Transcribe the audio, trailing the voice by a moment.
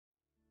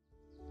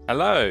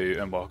Hello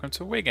and welcome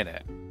to Wingin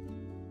It.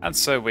 And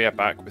so we are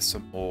back with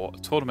some more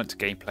tournament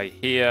gameplay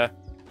here.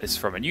 This is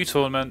from a new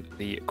tournament,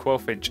 the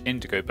 12-inch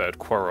Indigo Bird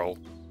Quarrel.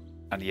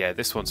 And yeah,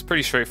 this one's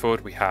pretty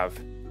straightforward. We have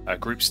a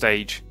group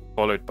stage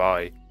followed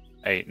by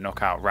a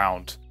knockout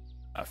round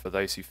for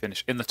those who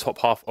finish in the top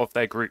half of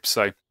their group.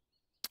 So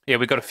yeah,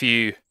 we've got a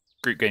few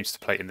group games to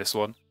play in this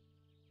one.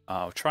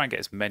 I'll try and get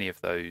as many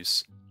of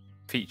those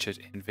featured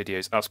in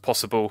videos as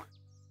possible.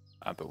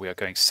 But we are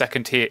going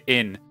second here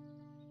in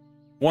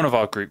one of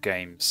our group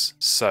games,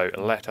 so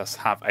let us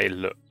have a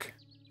look.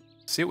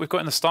 See what we've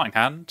got in the starting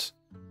hand.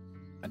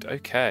 And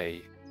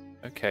okay,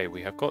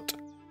 we have got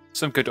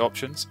some good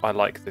options. I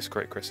like this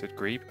Great Crested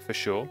Grebe for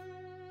sure.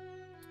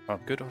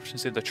 Good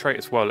options in the trait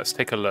as well. Let's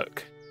take a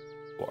look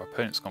what our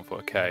opponent's gone for.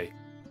 Okay,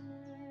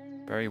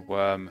 Berry,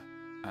 Worm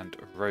and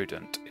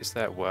Rodent. Is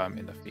there a worm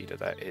in the feeder?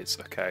 There is.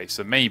 Okay,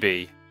 so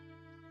maybe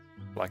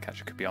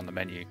Flycatcher could be on the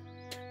menu.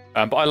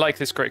 But I like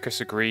this Great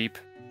Crested Grebe.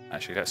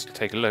 Actually, let's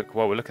take a look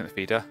while we're looking at the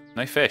feeder.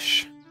 No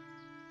fish.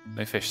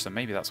 No fish, so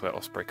maybe that's where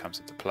Osprey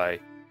comes into play.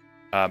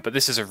 But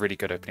this is a really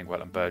good opening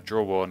wetland bird.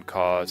 Draw one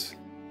card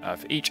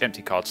for each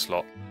empty card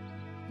slot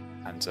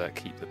and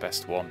keep the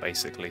best one,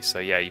 basically. So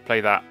yeah, you play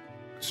that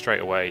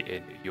straight away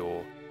in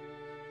your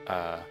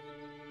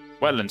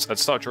wetlands and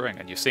start drawing,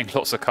 and you're seeing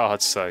lots of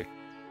cards, so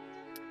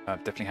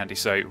definitely handy.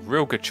 So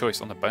real good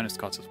choice on the bonus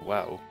cards as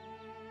well.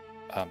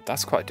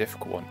 That's quite a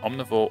difficult one.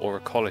 Omnivore or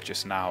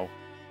Ecologist now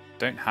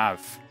don't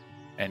have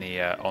any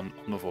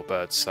omnivore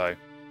birds, so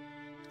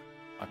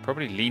I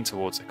probably lean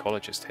towards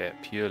Ecologist here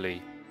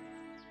purely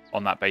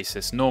on that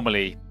basis.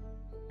 Normally,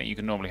 I think you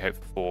can normally hope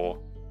for 4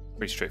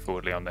 pretty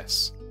straightforwardly on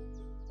this,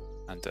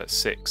 and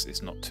 6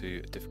 is not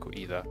too difficult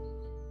either.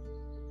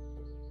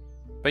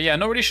 But yeah,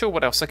 not really sure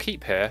what else I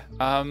keep here.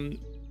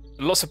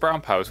 Lots of brown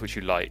powers, which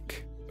you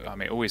like. I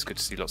mean, always good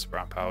to see lots of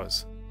brown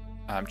powers.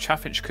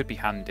 Chaffinch could be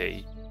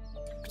handy.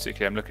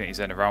 Particularly, I'm looking at his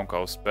end of round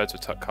goals. Birds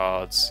with tuck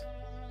cards.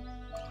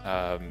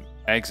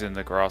 Eggs in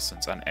the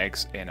grasslands and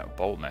eggs in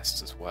bolt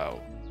nests as well.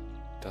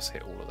 Does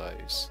hit all of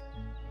those.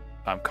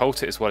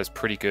 Colt it as well is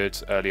pretty good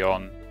early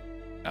on.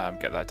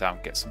 Get that down,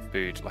 get some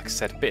food. Like I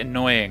said, a bit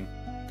annoying.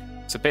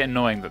 It's a bit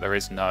annoying that there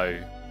is no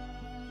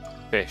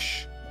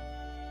fish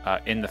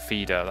in the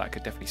feeder. That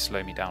could definitely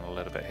slow me down a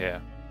little bit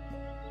here.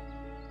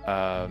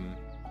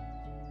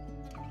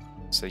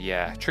 So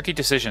yeah, tricky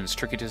decisions.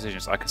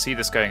 I can see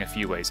this going a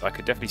few ways. I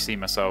could definitely see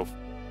myself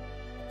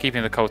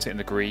keeping the Colt in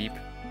the Grebe.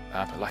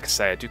 But like I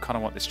say, I do kind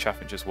of want this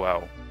Chaffinch as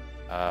well.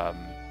 At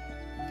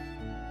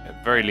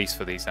very least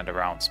for these end of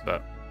rounds.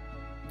 But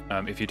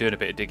if you're doing a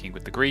bit of digging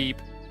with the Grebe,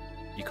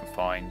 you can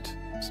find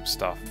some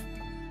stuff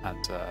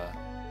and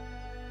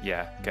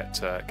yeah, get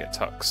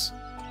tucks.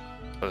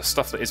 But the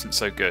stuff that isn't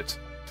so good.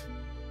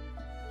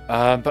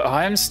 But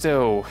I am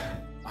still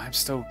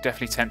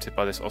definitely tempted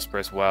by this Osprey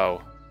as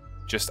well,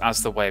 just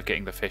as the way of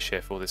getting the fish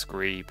here for this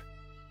Grebe.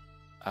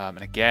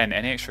 And again,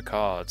 any extra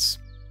cards,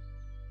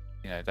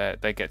 you know,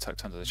 they get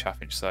tucked under the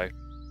Chaffinch. So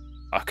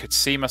I could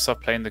see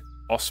myself playing the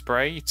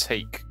Osprey,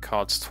 take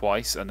cards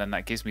twice, and then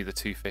that gives me the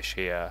 2 fish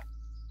here.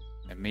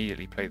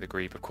 Immediately play the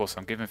Grebe. Of course,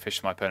 I'm giving fish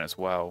to my opponent as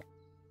well.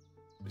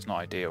 It's not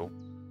ideal.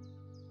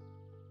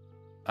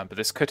 But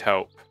this could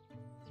help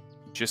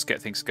just get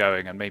things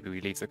going, and maybe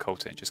we leave the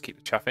Colt and just keep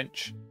the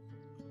Chaffinch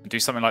and do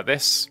something like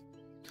this.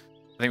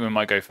 I think we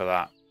might go for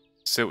that.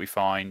 See what we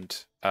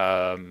find.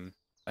 And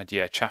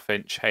yeah,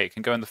 Chaffinch, hey, it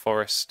can go in the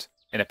forest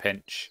in a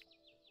pinch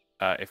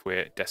if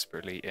we're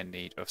desperately in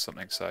need of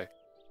something. So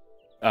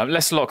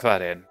let's lock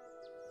that in.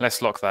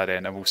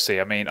 And we'll see.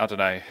 I mean, I don't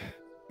know.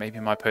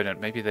 Maybe my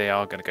opponent, maybe they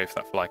are going to go for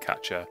that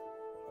Flycatcher,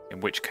 in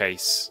which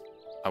case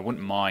I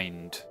wouldn't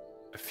mind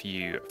a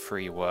few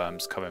free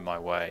worms coming my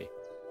way.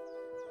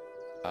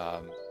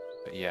 But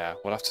yeah,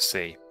 we'll have to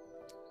see.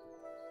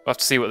 We'll have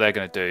to see what they're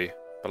going to do.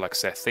 But like I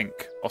said, I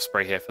think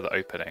Osprey here for the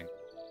opening.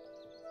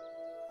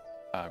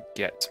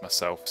 Get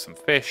myself some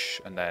fish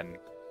and then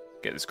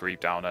get this Grebe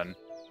down. And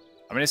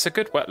I mean, it's a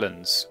good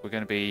wetlands. We're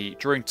going to be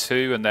drawing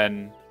 2 and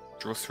then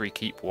draw 3,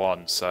 keep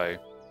 1. So,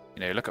 you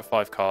know, look at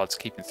 5 cards,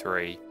 keeping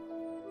 3.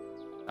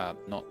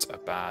 Not a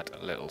bad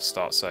little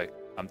start. So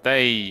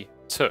they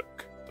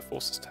took the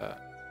Force's turn.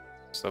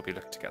 So they'll be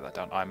looking to get that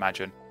down, I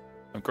imagine.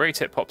 And Great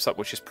Hit pops up,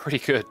 which is pretty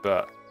good,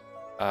 but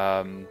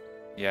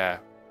yeah,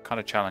 kind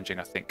of challenging,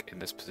 I think, in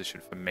this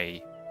position for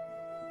me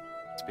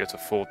to be able to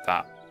afford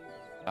that.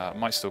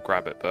 Might still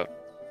grab it, but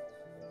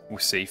we'll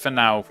see. For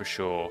now, for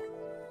sure,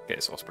 get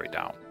this Osprey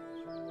down.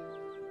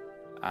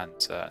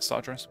 And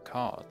start drawing some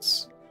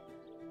cards.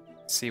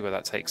 See where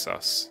that takes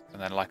us.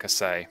 And then, like I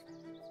say,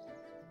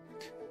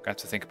 I'm going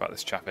to think about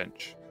this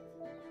Chaffinch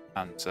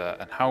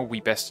and how we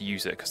best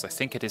use it, because I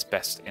think it is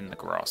best in the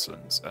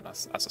grasslands. And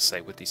as I say,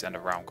 with these end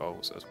of round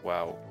goals as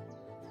well.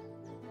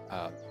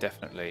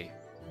 Definitely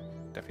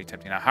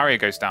tempting. Now, Harrier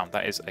goes down.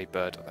 That is a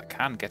bird that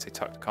can get a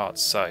tucked card,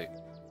 so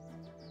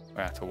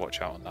we have to watch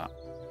out on that.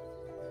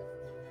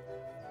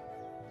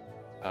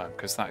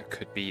 Because that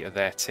could be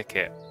their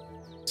ticket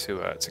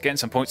to getting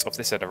some points off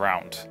this end of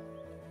round.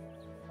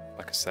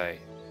 Like I say,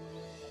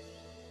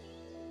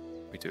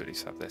 we do at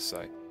least have this,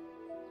 so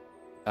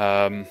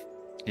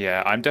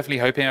Yeah, I'm definitely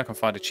hoping I can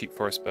find a cheap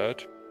forest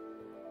bird,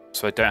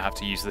 so I don't have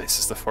to use this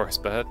as the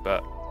forest bird,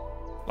 but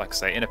like I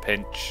say, in a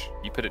pinch,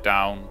 you put it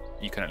down,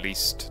 you can at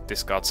least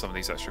discard some of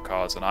these extra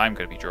cards, and I'm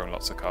going to be drawing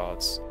lots of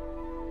cards,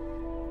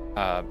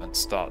 and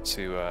start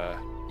to,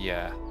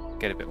 yeah,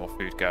 get a bit more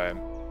food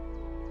going.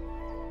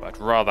 But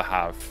I'd rather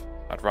have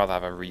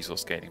a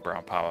resource gaining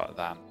brown power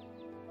than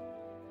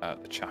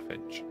the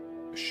chaffinch,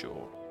 for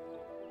sure.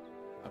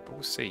 But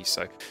we'll see.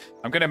 So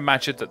I'm going to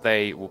imagine that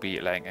they will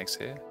be laying eggs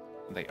here,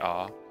 and they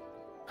are,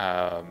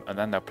 and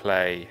then they'll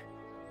play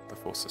the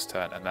Forcer's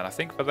turn, and then I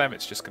think for them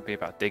it's just going to be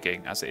about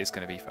digging, as it is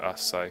going to be for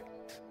us. So,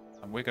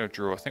 and we're going to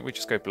draw. I think we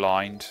just go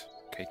blind.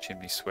 Okay,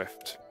 Chimney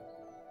Swift.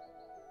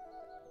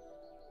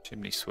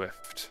 Chimney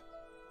Swift.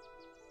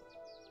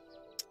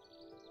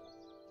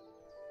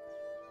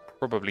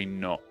 Probably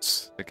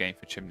not the game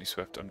for Chimney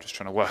Swift. I'm just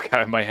trying to work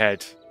out in my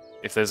head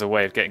if there's a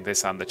way of getting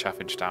this and the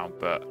chaffinch down,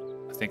 but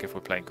I think if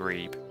we're playing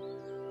Grebe,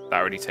 that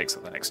already takes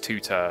up the next 2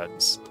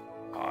 turns.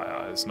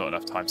 There's not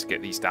enough time to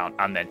get these down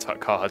and then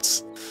tuck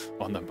cards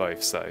on them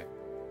both, so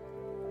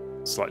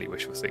slightly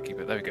wishful thinking,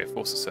 but there we go.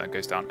 Forcer's turn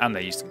goes down, and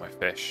they're using my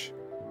fish.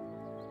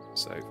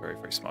 So very,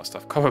 very smart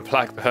stuff. Common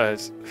blackbird.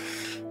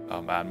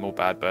 Oh man, more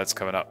bad birds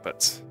coming up,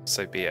 but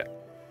so be it.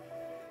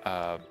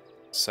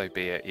 So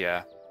be it,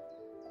 yeah.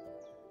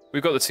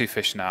 We've got the 2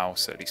 fish now,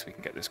 so at least we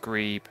can get this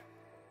Grebe.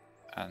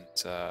 And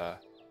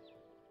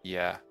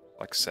yeah,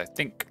 like I said, I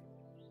think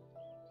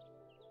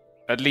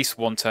at least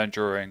 1 turn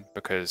drawing,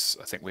 because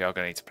I think we are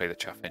going to need to play the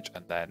chaffinch,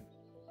 and then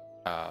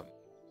I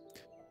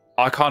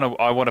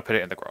want to put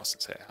it in the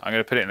grasslands here. I'm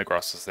going to put it in the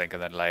grasslands, I think,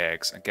 and then lay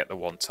eggs and get the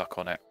 1 tuck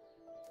on it.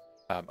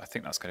 I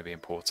think that's going to be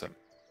important.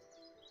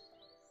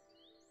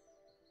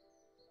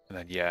 And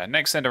then yeah,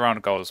 next end around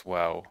a goal as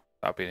well.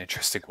 That'll be an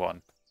interesting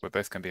one. We're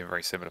both going to be in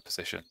very similar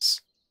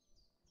positions.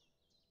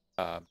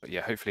 But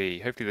yeah,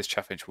 hopefully this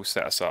chaffinch will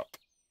set us up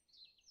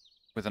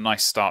with a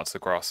nice start to the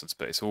grasslands,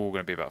 but it's all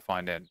going to be about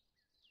finding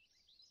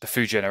the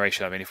food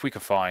generation. I mean, if we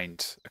can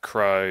find a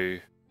crow,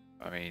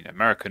 I mean,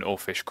 American or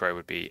fish crow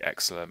would be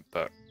excellent,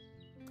 but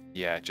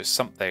yeah, just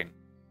something.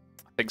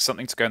 I think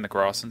something to go in the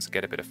grasslands and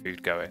get a bit of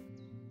food going.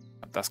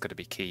 That's going to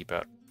be key,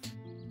 but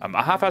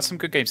I have had some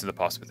good games in the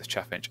past with this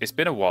chaffinch. It's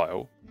been a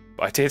while,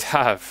 but I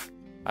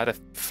had a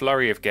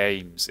flurry of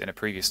games in a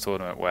previous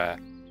tournament where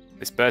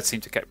this bird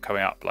seemed to keep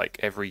coming up like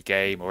every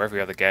game or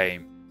every other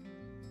game.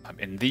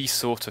 In these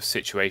sort of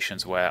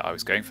situations where I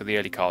was going for the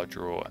early card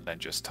draw and then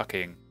just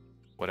tucking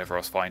whatever I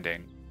was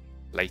finding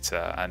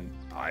later, and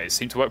it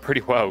seemed to work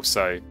pretty well.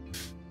 So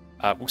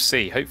we'll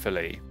see.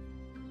 Hopefully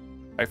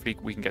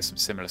we can get some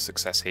similar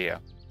success here.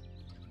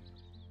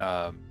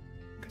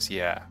 Because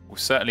yeah, we're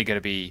certainly going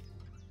to be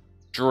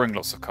drawing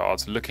lots of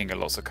cards, looking at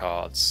lots of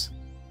cards.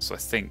 So I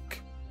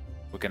think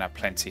we're going to have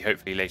plenty,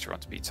 hopefully later on,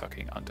 to be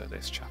tucking under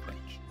this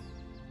chaffinch.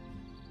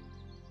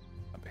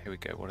 But here we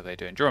go. What are they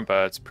doing? Drawing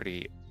birds,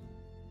 pretty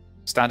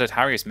standard.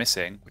 Harry is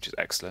missing, which is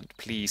excellent.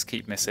 Please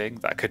keep missing.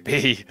 That could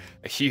be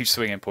a huge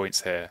swing in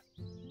points here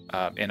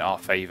in our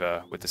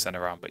favour with the centre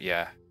round. But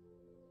yeah,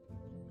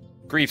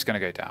 Grebe's going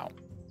to go down.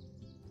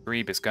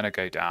 Grebe is going to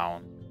go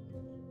down.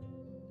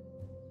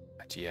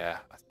 And yeah,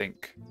 I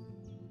think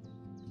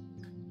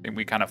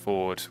we can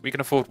afford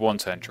 1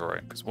 turn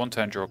drawing, because 1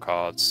 turn draw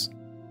cards,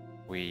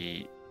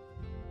 we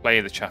play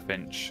the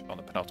chaffinch on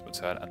the penultimate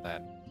turn, and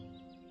then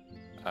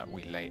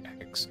we lay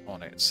eggs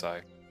on it.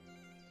 So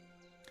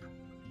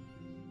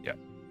yeah,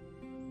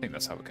 I think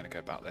that's how we're going to go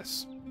about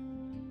this.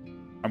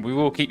 And we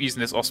will keep using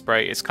this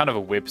osprey. It's kind of a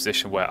weird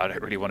position where I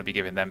don't really want to be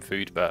giving them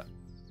food, but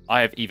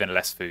I have even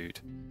less food,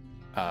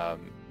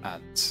 and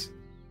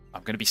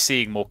I'm going to be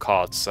seeing more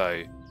cards.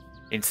 So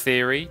in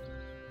theory,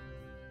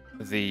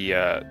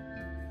 the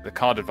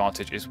card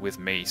advantage is with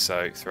me,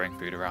 so throwing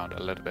food around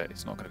a little bit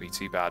is not going to be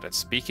too bad. And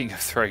speaking of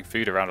throwing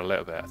food around a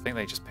little bit, I think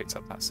they just picked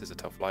up that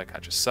Scissortail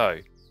Flycatcher. So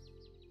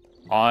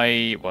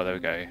well, there we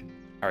go.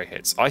 Harry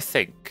hits. I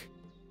think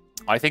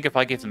if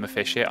I give them a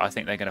fish here, I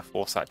think they're going to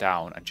force that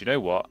down. And do you know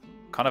what?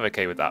 I'm kind of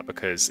okay with that,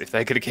 because if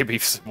they're going to give me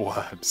some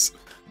worms,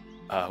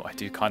 I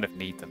do kind of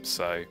need them.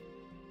 So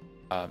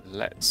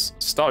let's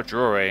start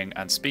drawing.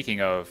 And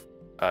speaking of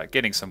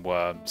getting some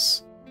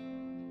worms,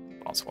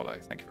 Barn Swallow,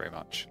 thank you very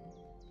much.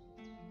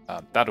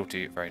 That'll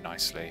do very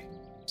nicely.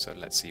 So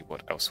let's see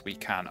what else we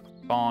can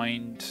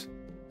find.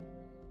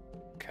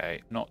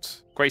 Okay,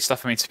 not great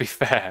stuff. I mean, to be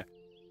fair,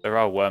 there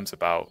are worms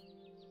about.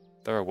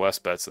 There are worse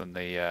birds than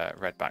the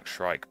red-backed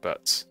shrike,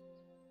 but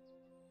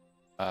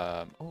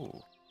oh,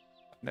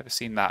 I've never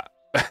seen that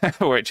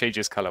where it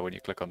changes colour when you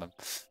click on them.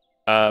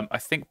 I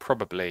think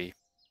probably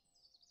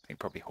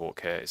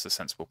hawk here is the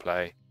sensible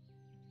play,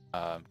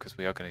 because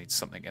we are going to need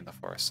something in the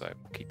forest, so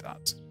we'll keep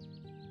that.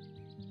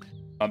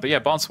 But yeah,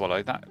 Barn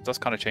Swallow, that does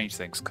kind of change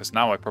things, because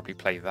now I probably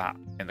play that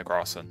in the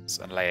grasslands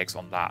and lay eggs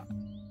on that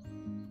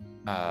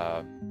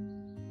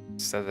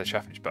instead of the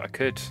chaffinch. But I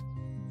could.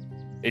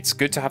 It's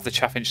good to have the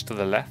chaffinch to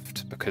the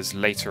left, because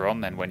later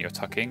on, then when you're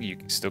tucking, you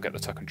can still get the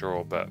tuck and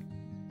draw. But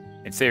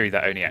in theory,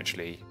 that only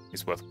actually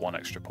is worth 1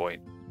 extra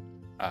point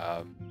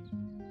at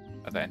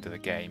the end of the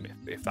game,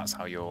 if that's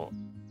how you're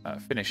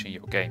finishing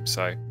your game.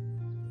 So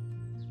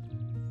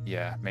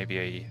yeah,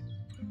 maybe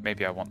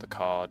I want the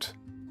card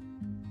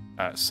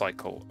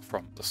cycle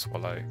from the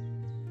swallow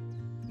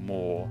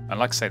more. And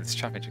like I say, this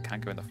Challenger can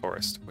go in the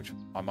forest, which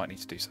I might need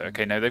to do so.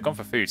 Okay, no, they've gone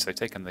for food, so they've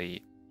taken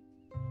the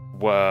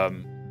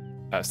worm,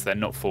 so they're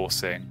not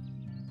forcing.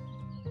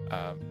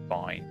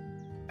 Fine.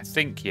 I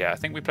think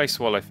we play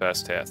swallow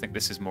first here. I think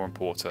this is more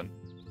important.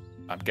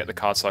 Get the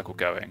card cycle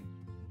going.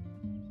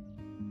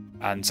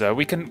 And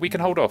we can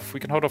hold off. We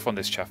can hold off on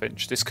this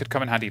challenge. This could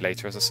come in handy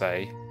later, as I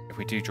say, if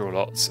we do draw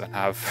lots and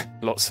have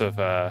lots of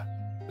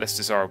less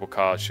desirable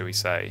cards, shall we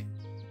say.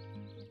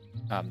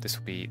 This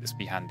will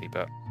be handy,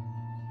 but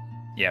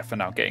yeah, for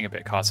now, getting a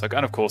bit of card cycle,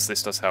 and of course,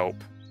 this does help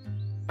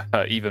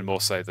even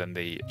more so than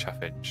the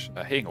challenge,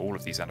 hitting all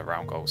of these end of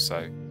round goals.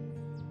 So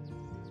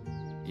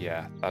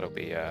yeah, that'll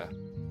be a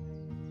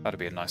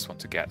nice one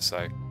to get.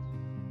 So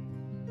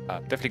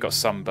definitely got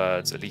some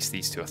birds, at least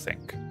these two, I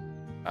think.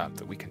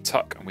 That we can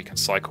tuck and we can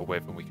cycle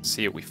with, and we can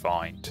see what we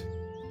find.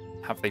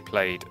 Have they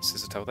played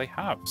Scissortail? They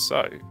have.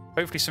 So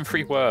hopefully some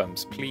free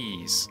worms,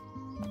 please.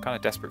 I'm kind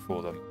of desperate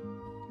for them.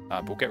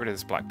 But we'll get rid of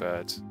this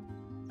blackbird.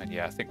 And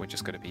yeah, I think we're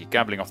just going to be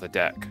gambling off the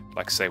deck.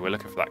 Like I say, we're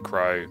looking for that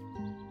crow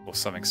or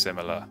something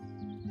similar.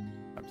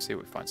 Let's see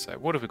what we find. So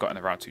what have we got in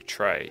the round 2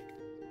 tray?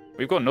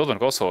 We've got Northern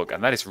Goshawk,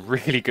 and that is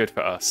really good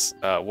for us.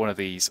 One of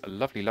these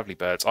lovely, lovely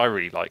birds. I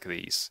really like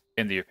these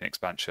in the European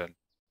expansion,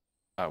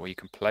 where you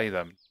can play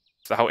them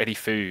without any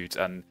food,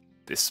 and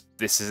this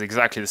is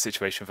exactly the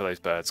situation for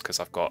those birds, because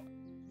I've got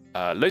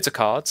loads of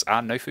cards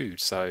and no food,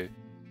 so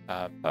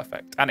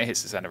perfect. And it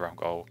hits its end around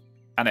goal,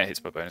 and it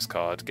hits my bonus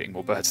card, getting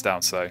more birds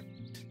down, so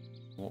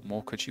what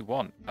more could you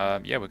want?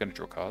 Yeah, we're going to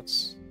draw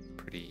cards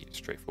pretty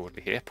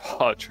straightforwardly here.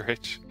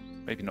 Partridge,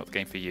 maybe not the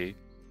game for you,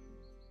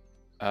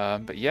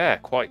 but yeah,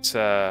 quite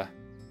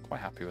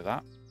happy with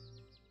that.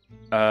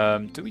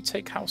 Do we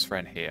take House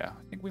Wren here?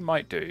 I think we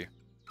might do,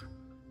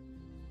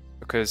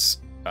 because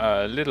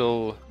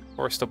little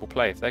forest double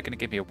play, if they're going to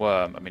give me a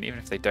worm, I mean, even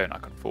if they don't, I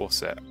can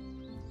force it.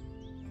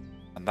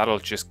 And that'll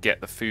just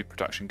get the food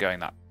production going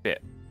that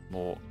bit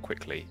more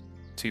quickly.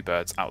 2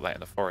 birds out there in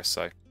the forest,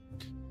 so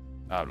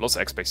lots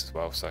of egg space as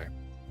well, so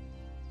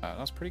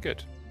that's pretty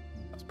good.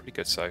 That's pretty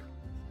good. So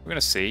we're going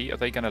to see, are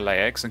they going to lay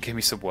eggs and give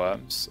me some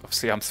worms?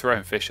 Obviously, I'm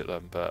throwing fish at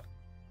them, but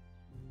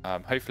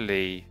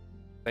hopefully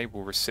they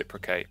will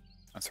reciprocate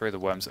and throw the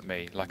worms at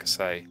me. Like I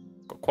say,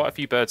 got quite a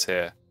few birds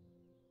here.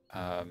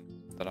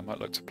 That I might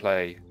look to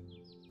play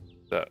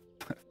that,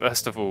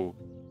 first of all,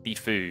 need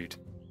food,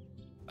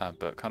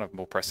 but kind of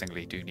more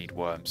pressingly do need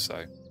worms.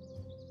 So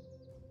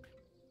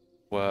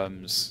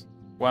worms,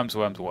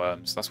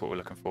 that's what we're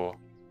looking for.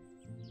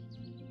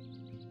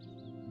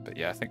 But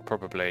yeah, I think I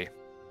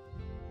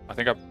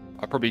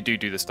probably do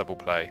this double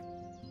play. I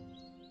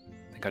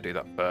think I do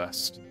that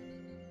first.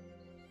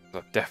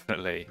 I've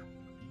definitely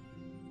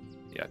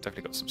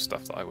got some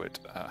stuff that I would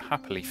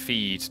happily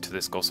feed to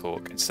this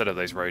goshawk instead of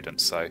those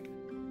rodents. So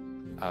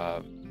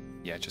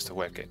yeah, just a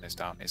way of getting this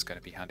down is going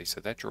to be handy.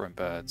 So they're drawing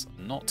birds,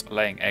 not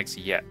laying eggs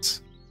yet.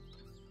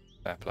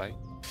 Fair play.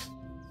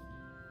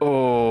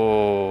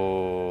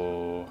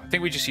 Oh, I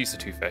think we just use the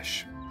 2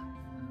 fish.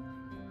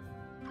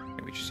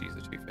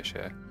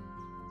 Here.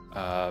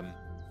 I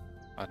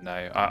don't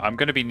know. I'm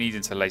going to be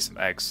needing to lay some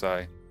eggs,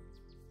 so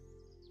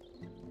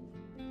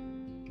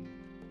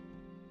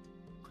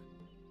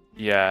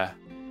yeah.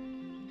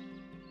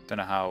 Don't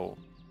know how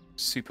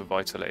super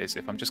vital it is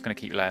if I'm just going to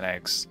keep laying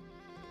eggs.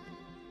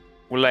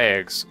 We'll lay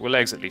eggs. We'll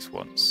lay eggs at least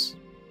once.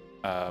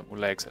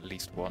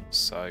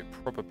 So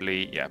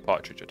probably, yeah,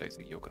 partridge. I don't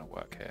think you're going to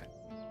work here.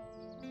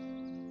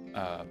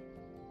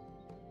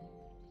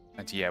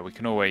 And yeah, we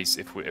can always,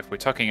 if we're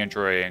tucking and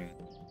drawing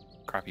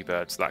crappy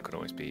birds, that could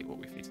always be what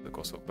we feed to the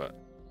goshawk. But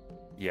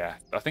yeah,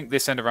 I think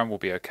this end around will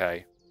be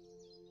okay,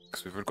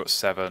 because we've already got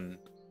 7.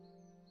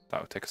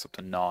 That would take us up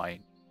to 9.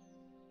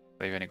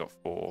 They've only got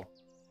 4.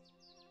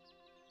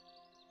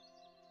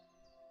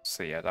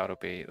 So yeah, that'll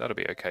be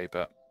okay.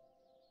 But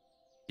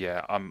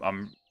yeah,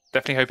 I'm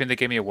definitely hoping they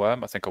give me a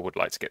worm. I think I would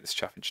like to get this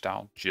challenge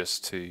down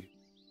just to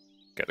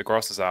get the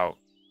grasses out,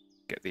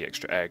 get the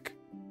extra egg.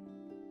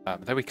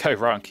 There we go,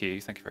 right on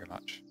cue. Thank you very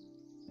much.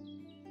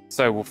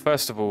 So we'll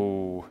first of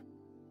all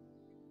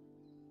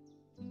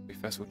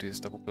do this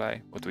double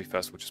play, or do we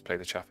first of all just play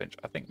the challenge?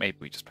 I think maybe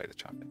we just play the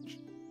challenge.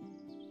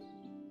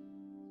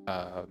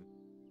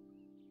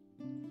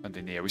 And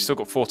then yeah, we still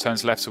got 4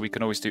 turns left, so we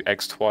can always do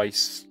eggs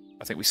twice.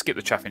 I think we skip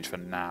the challenge for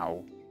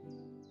now.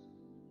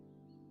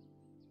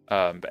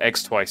 But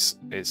eggs twice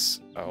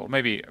is, or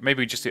maybe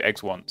we just do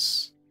eggs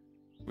once.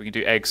 We can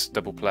do eggs,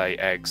 double play,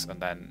 eggs, and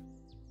then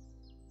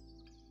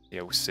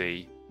yeah, we'll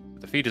see.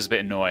 The feeder's a bit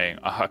annoying.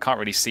 I can't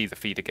really see the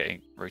feeder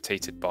getting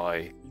rotated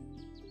by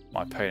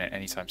my opponent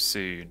anytime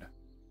soon,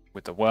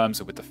 with the worms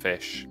or with the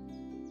fish.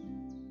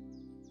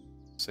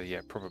 So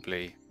yeah,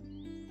 probably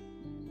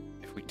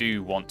if we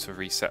do want to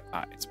reset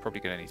that, it's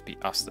probably going to need to be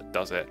us that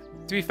does it.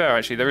 To be fair,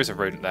 actually, there is a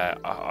rodent there.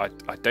 I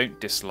don't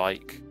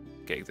dislike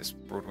getting this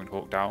broad-winged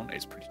hawk down.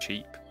 It's pretty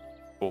cheap,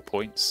 4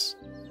 points,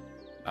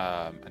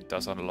 and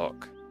does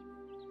unlock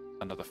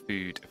another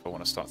food if I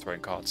want to start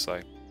throwing cards, so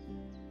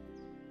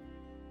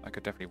that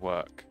could definitely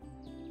work.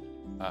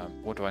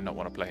 What do I not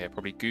want to play here?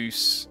 Probably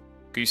Goose,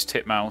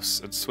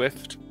 Titmouse, and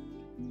Swift.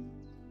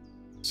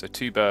 So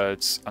 2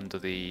 birds under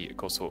the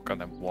Goshawk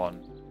and then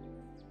 1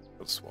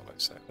 for the Swallow.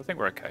 So I think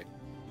we're okay.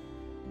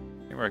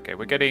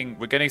 We're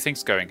getting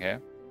things going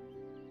here,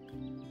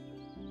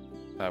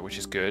 which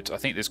is good. I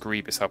think this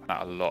Grebe is helping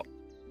out a lot.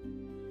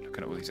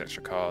 Looking at all these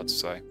extra cards,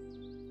 so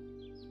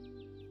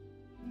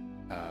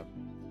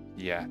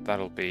yeah,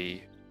 that'll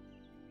be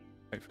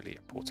hopefully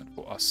important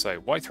for us. So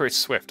White-throated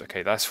Swift,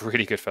 okay, that's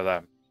really good for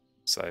them.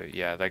 So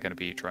yeah, they're going to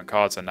be drawing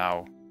cards, and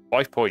now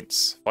 5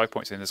 points. 5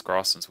 points in this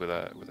grasslands with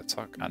a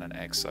tuck and an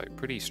egg, so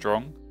pretty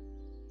strong.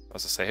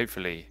 As I say,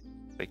 hopefully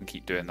they can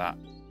keep doing that,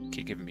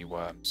 keep giving me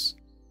worms.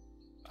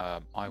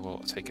 I will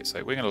take it. So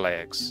we're going to lay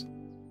eggs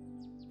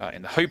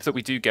in the hope that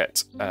we do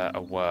get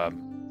a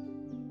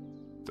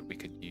worm that we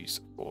can use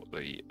for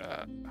the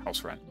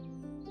house rent.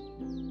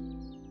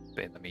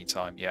 But in the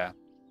meantime, yeah,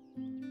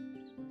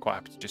 quite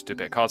happy to just do a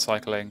bit of card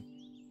cycling.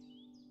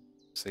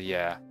 So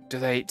yeah, do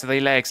they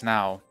lay eggs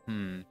now?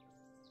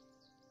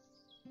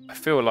 I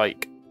feel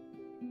like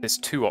there's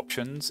 2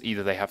 options.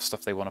 Either they have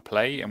stuff they want to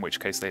play, in which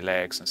case they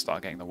lay eggs and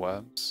start getting the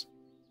worms,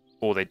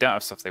 or they don't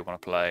have stuff they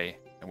want to play,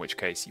 in which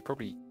case you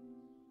probably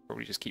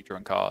just keep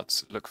drawing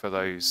cards. Look for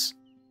those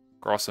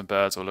grassland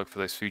birds, or look for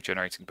those food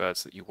generating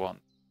birds that you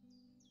want.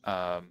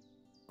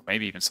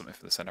 Maybe even something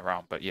for the center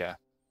round. But yeah,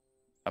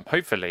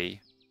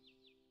 hopefully,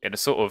 in a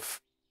sort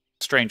of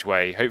strange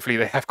way, hopefully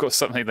they have got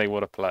something they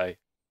want to play.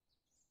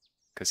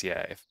 Because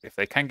yeah, if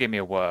they can give me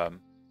a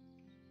worm,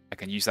 I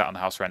can use that on the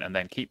house rent and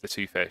then keep the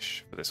 2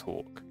 fish for this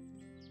hawk,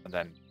 and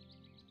then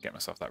get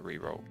myself that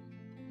reroll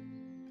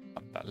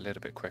that a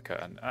little bit quicker.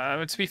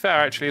 And to be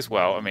fair, actually, as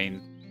well, I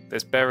mean,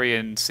 there's Berry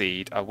and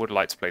Seed. I would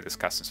like to play this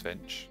Caston's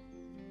Finch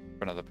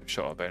for another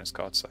shot on a bonus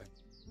card, so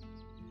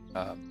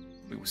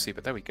we will see.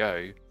 But there we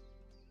go.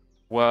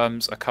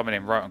 Worms are coming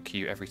in right on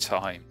cue every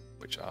time,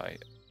 which I'm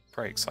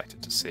very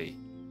excited to see.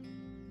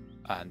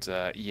 And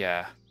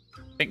yeah,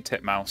 I think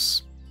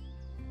Titmouse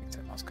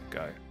can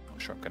go.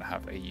 Not sure I'm going to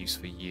have a use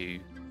for you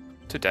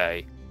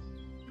today.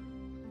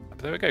 But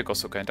there we go,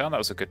 Goshawk going down. That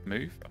was a good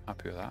move. I'm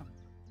happy with that.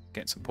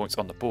 Getting some points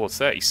on the board.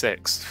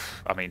 36.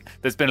 I mean,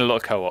 there's been a lot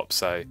of co-op,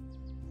 so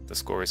the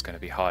score is going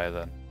to be higher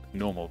than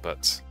normal.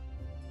 But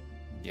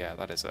yeah,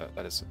 that is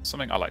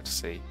something I like to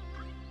see.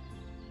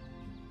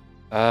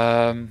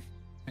 And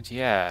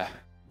yeah,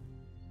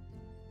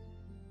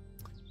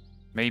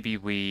 maybe I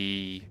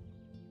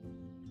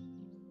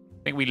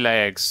think we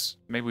lay eggs.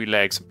 Maybe we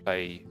lay eggs and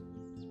play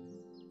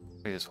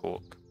this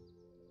hawk.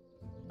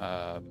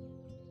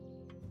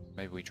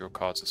 Maybe we draw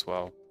cards as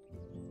well.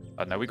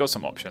 I don't know, we got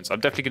some options. I'm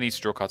definitely going to need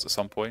to draw cards at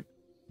some point.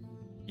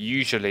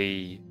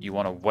 Usually you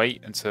want to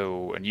wait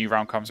until a new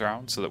round comes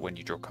around so that when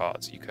you draw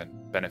cards you can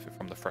benefit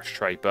from the fresh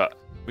trade. But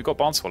we've got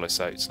Barn Swallow,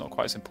 so it's not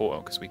quite as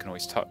important because we can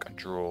always tuck and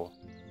draw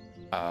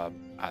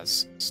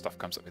as stuff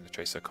comes up in the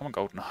trade. So Common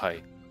Golden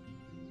Eye.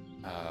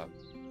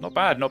 Not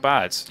bad, not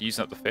bad.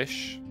 Using up the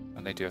fish,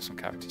 and they do have some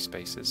cavity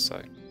spaces,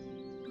 so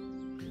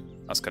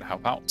that's going to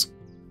help out.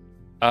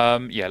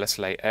 Yeah, let's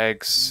lay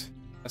eggs.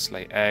 Let's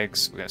lay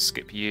eggs. We're going to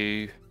skip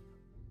you.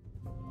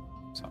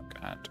 Tuck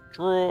and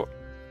draw.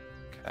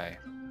 Okay.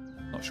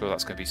 Not sure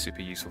that's going to be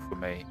super useful for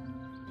me.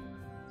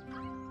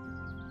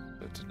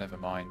 But never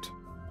mind.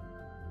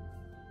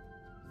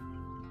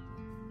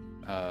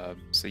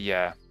 So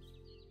yeah.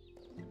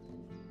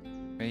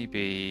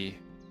 Maybe...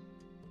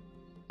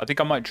 I think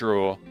I might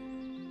draw.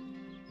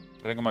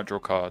 I think I might draw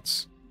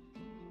cards.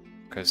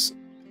 Because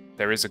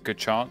there is a good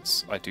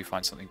chance I do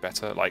find something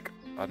better. Like,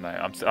 I don't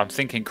know, I'm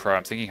thinking Crow,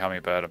 I'm thinking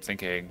Hummingbird, I'm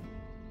thinking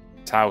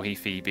Towhee,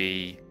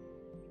 Phoebe,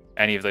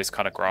 any of those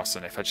kind of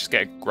grassland. If I just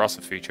get a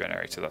grassland food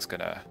generator, that's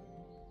going to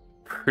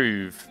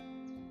prove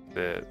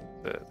the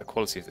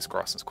quality of this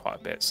grassland quite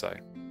a bit. So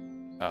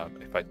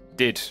if I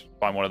did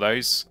find one of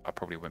those, I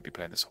probably wouldn't be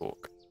playing this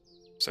hawk.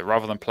 So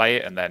rather than play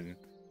it and then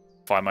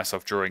find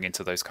myself drawing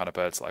into those kind of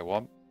birds that I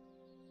want,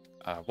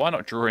 why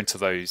not draw into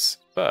those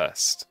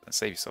first and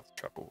save yourself the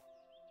trouble?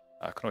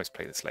 I can always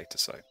play this later,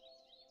 so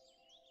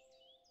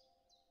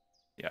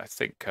yeah, I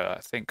think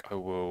I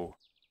will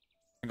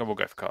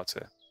go for cards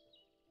here.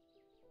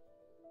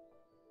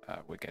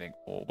 We're getting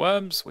more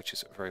worms, which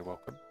is very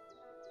welcome.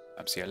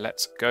 So yeah,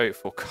 let's go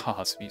for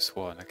cards. Mute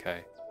Swan,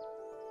 okay.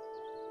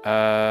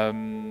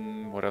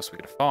 What else are we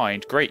gonna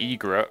find? Great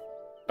Egret.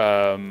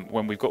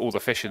 When we've got all the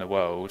fish in the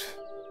world,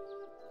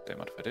 don't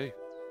mind if I do.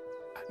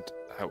 And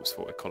helps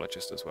for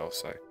ecologist as well.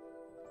 So,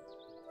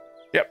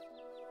 yep,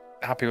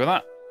 happy with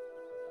that.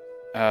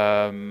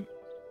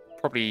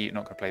 Probably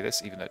not going to play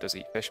this, even though it does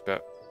eat fish,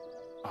 but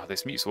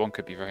this Mute Swan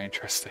could be very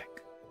interesting.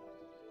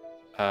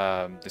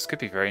 This could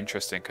be very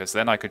interesting, because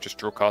then I could just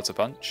draw cards a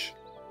bunch,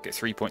 get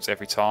 3 points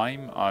every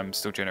time. I'm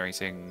still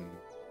generating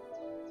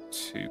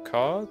 2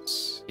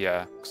 cards.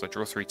 Yeah, because I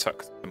draw 3,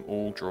 tuck them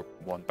all, draw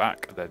 1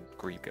 back, and then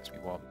Grebe gets me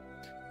 1.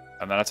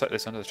 And then I tuck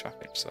this under the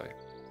traffic, so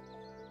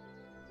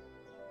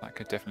that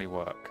could definitely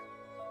work.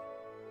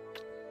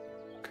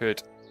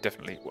 Could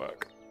definitely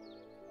work.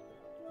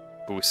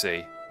 But we'll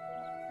see.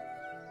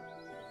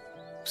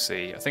 We'll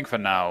see. I think for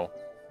now,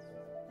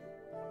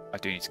 I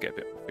do need to get a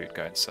bit more food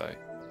going, so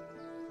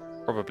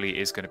probably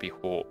is going to be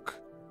Hawk.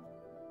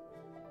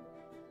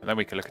 And then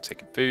we can look at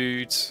taking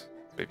food,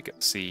 maybe get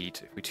the seed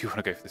if we do want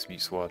to go for this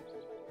mute swan.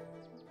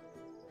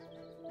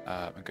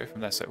 And go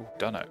from there. So,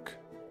 Dunnock.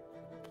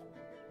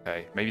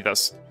 Okay, maybe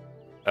that's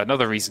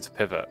another reason to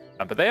pivot.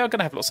 But they are going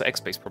to have lots of egg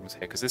space problems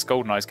here because this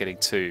Golden Eye's getting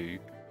 2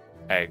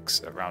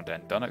 eggs at round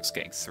end. Dunnock's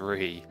getting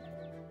 3.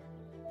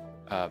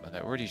 And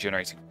they're already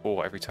generating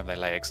 4 every time they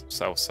lay eggs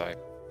themselves, so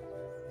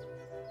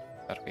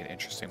that'll be an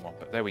interesting one.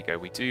 But there we go.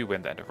 We do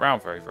win the end of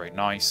round. Very, very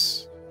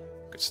nice.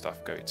 Good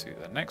stuff. Going to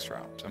the next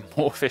round. And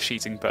more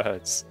fish-eating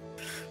birds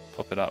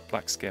popping up.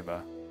 Black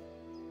skimmer.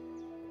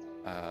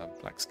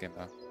 Black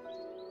skimmer.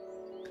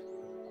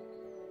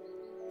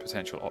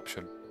 Potential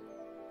option.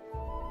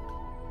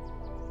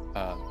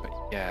 But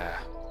yeah.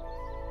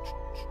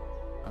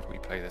 How do we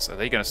play this? Are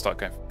they going to start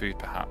going for food,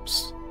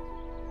 perhaps?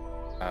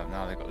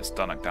 Now they've got this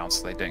Dunnock down,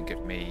 so they don't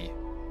give me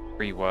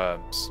 3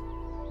 worms.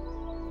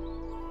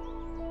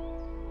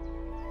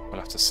 We'll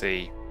have to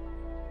see.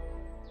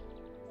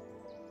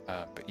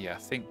 But yeah, I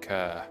think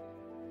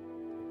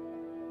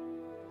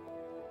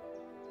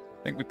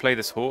we play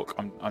this Hawk.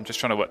 I'm just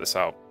trying to work this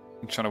out.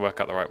 I'm trying to work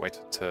out the right way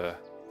to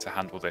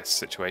handle this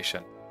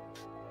situation.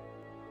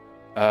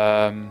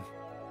 Because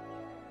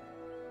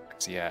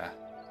yeah,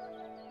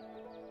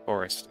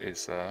 Forest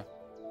is a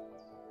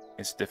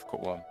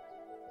difficult one.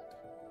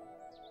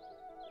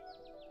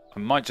 I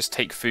might just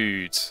take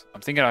food.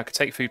 I'm thinking I could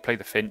take food, play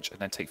the Finch, and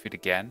then take food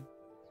again.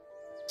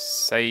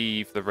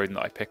 Save the rodent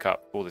that I pick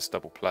up for this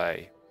double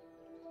play.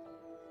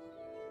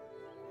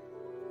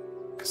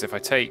 Because if I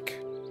take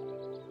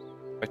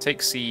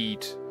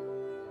seed,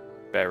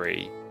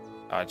 berry,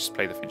 I just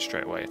play the Finch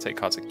straight away. I take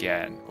cards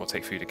again, or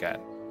take food again.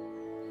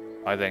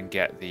 I then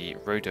get the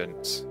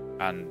rodent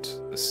and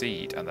the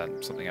seed, and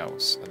then something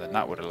else, and then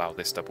that would allow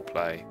this double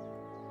play.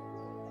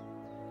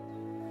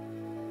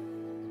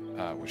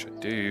 Which I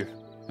do.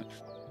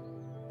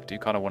 I do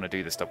kind of want to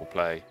do this double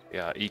play.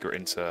 Yeah, Egret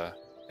into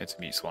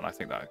Mute Swan. I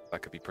think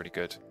that could be pretty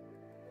good.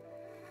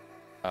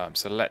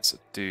 So let's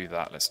do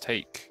that. Let's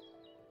take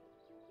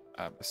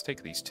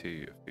these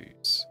 2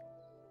 foods.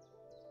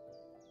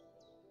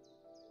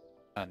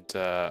 And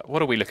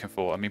what are we looking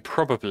for? I mean,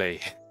 probably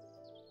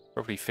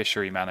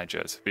fishery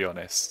manager, to be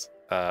honest.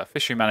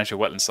 Fishery manager,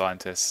 wetland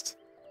scientist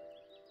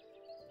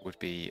would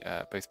be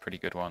both pretty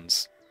good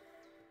ones.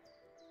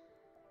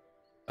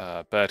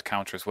 Bird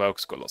counter as well,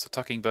 because we've got lots of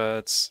tucking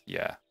birds.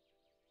 Yeah.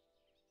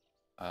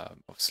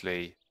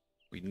 Obviously,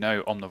 we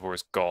know omnivore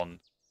is gone.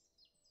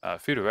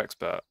 Food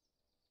expert.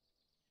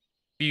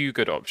 Few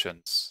good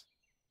options.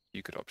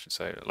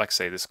 So, like I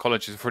say, this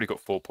college has already got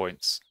 4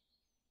 points.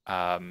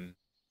 I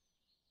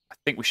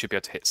think we should be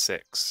able to hit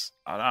 6.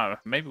 I don't know.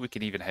 Maybe we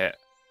can even hit.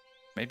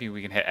 Maybe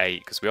we can hit 8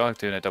 because we are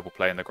doing a double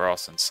play in the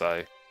grass, and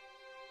so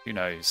who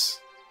knows?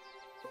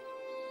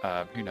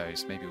 Who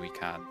knows? Maybe we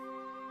can.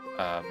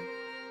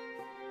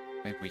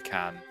 Maybe we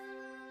can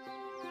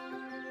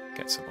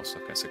get some more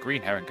stuff. It's a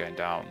green heron going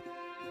down.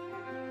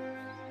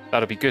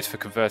 That'll be good for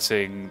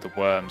converting the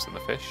worms and the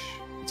fish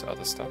into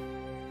other stuff.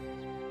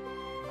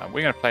 And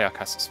we're going to play our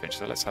Cassis Finch,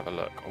 so let's have a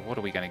look. What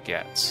are we going to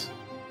get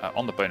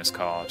on the bonus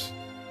card?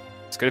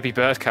 It's going to be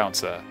bird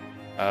counter.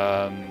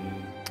 I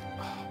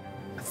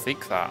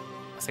think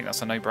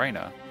that's a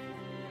no-brainer.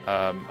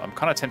 I'm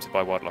kind of tempted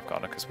by Wildlife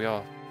Gardener because we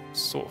are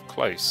sort of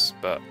close,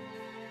 but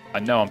I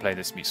know I'm playing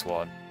this Mute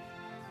Swan.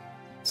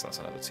 So that's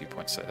another 2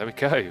 points. So there we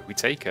go. We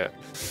take it.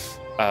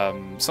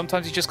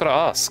 Sometimes you just got to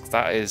ask.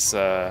 That's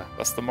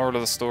the moral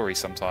of the story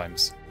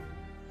sometimes.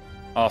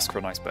 Ask for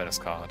a nice bonus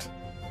card.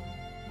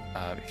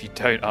 If you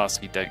don't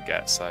ask, you don't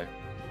get. So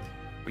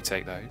we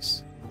take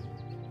those.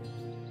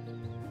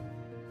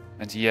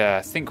 And yeah,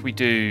 I think we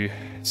do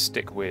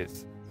stick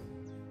with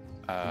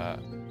a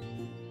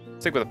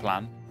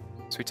plan.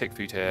 So we take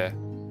food here,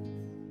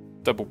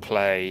 double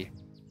play,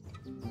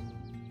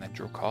 and then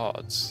draw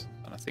cards.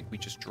 And I think we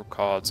just draw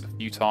cards a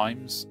few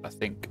times. I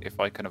think if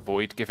I can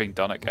avoid giving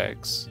Dunnock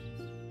eggs,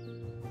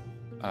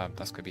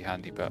 that's going to be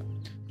handy. But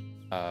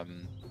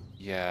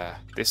yeah,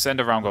 this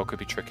end of round goal could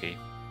be tricky.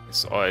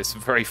 It's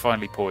very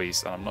finely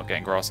poised, and I'm not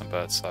getting grass and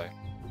birds, so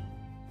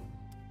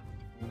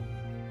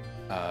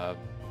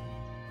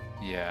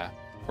yeah,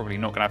 probably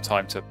not going to have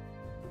time to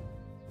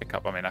pick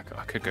up. I mean, I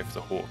could go for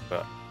the Hawk,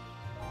 but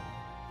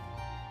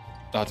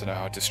I don't know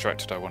how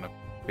distracted I want to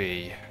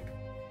be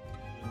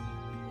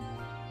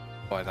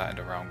by that end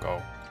of round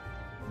goal.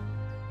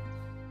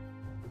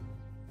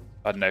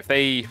 I don't know if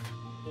they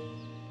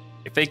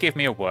give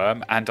me a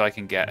worm and I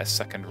can get a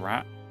second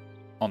rat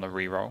on the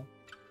reroll,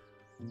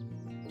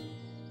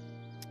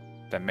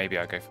 then maybe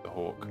I go for the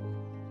Hawk.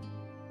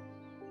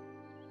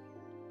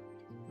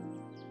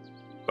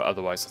 But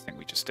otherwise, I think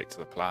we just stick to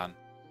the plan,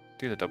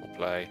 do the double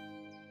play,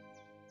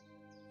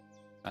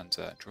 and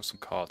draw some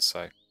cards.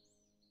 So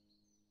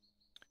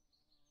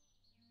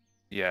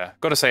yeah,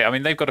 got to say, I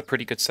mean, they've got a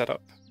pretty good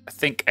setup. I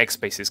think egg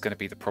space is going to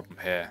be the problem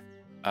here.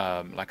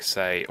 Like I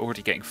say,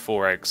 already getting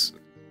 4 eggs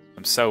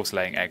themselves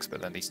laying eggs,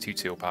 but then these two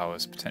teal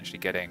powers potentially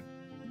getting,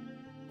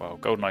 well,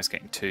 Golden Eye's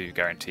getting 2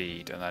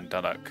 guaranteed, and then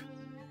Dunnock.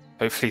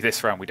 Hopefully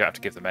this round we don't have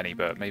to give them any,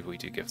 but maybe we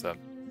do give them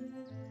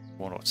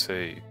 1 or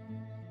 2.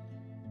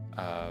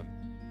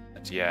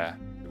 And yeah,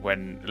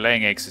 when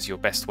laying eggs is your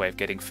best way of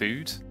getting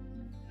food,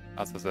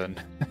 other than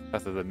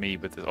me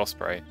with the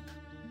Osprey,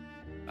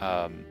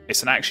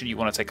 it's an action you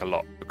want to take a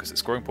lot because it's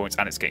scoring points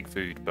and it's getting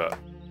food. But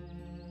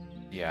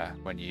yeah,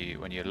 when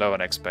you're low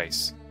on egg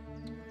space,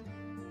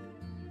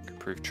 it can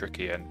prove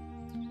tricky. And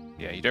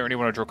yeah, you don't really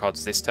want to draw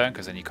cards this turn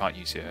because then you can't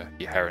use your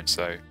Heron.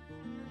 So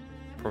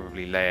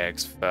probably lay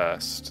eggs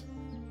first,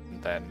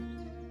 and then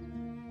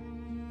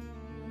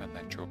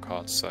draw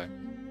cards. So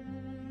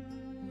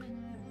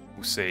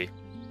we'll see.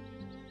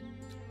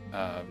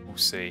 We'll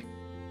see.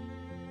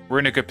 We're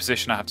in a good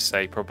position, I have to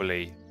say,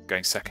 probably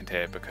going second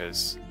here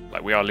because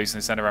like we are losing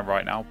this end round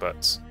right now,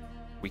 but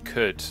we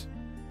could,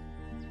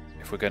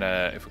 if we're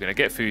gonna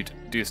get food,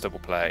 do this double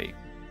play,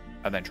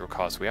 and then draw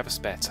cards. So we have a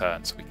spare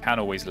turn, so we can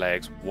always lay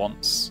eggs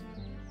once.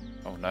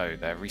 Oh no,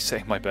 they're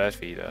resetting my bird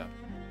feeder.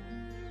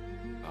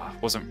 Oh,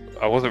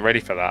 I wasn't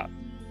ready for that.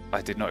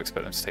 I did not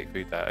expect them to take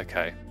food there.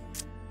 Okay.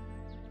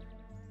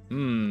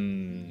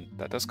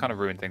 That does kind of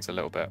ruin things a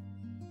little bit.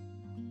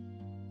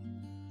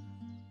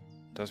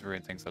 Does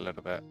ruin things a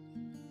little bit.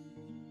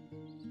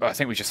 But I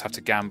think we just have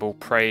to gamble,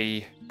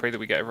 pray that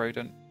we get a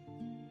rodent.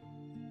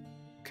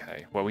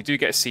 Okay, well we do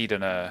get a seed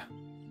and a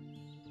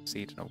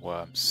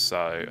worm,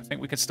 so I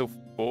think we can still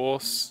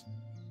force.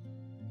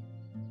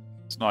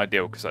 It's not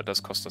ideal because that does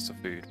cost us a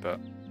food, but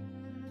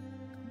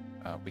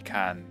we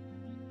can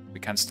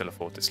still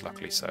afford this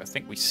luckily, so I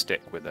think we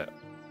stick with it.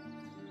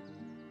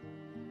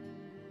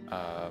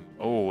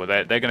 Oh,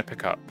 they're going to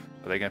pick up.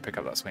 Are they going to pick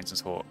up that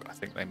Swainson's Hawk? I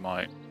think they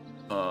might.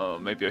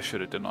 Maybe I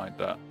should have denied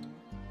that.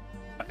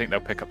 I think they'll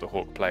pick up the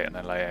Hawk plate and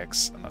then lay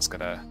eggs, and it's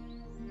gonna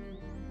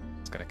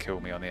kill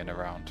me on the end of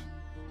round.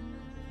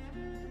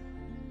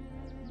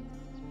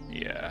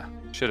 Yeah,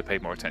 should have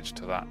paid more attention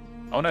to that.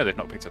 Oh no, they've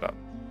not picked it up.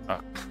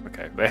 Oh,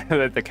 okay,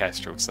 they're the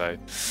Kestrel, so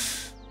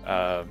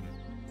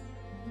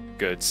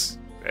good.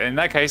 In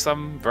that case,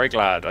 I'm very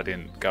glad I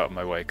didn't go out of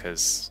my way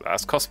because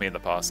that's cost me in the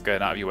past,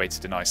 going out of your way to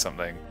deny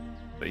something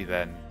that you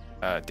then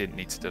didn't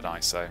need to deny.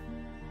 So,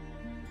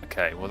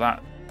 okay, well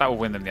that will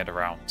win them the end of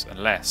round,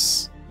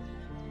 unless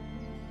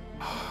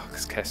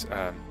because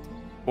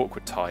Hawk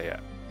would tie it.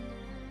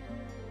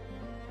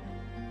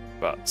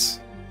 But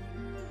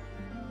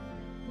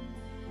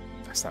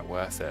is that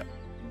worth it?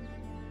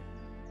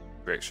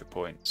 3 extra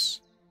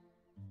points.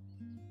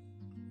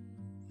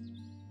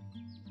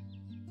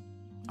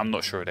 I'm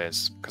not sure it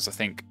is, because I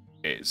think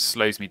it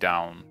slows me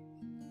down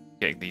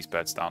getting these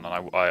birds down,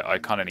 and I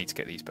kind of need to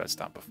get these birds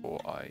down before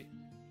I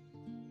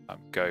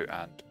go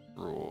and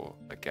roar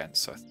again.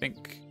 So I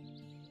think,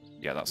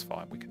 yeah, that's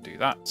fine. We can do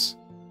that.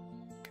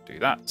 We can do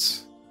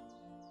that.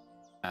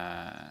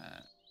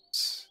 And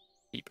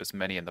keep as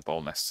many in the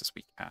bowl nests as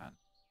we can.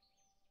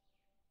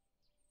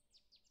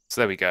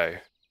 So there we go.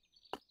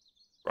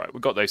 Right, we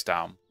got those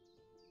down.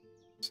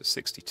 So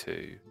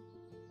 62.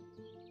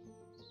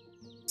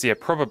 So yeah,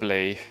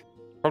 probably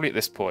at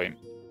this point,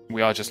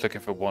 we are just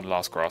looking for one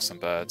last grass and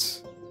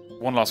birds.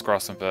 One last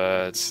grass and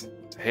birds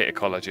to hit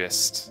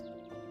ecologist.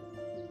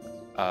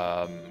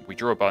 We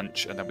draw a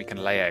bunch and then we can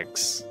lay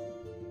eggs.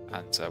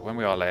 And when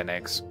we are laying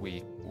eggs,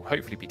 we will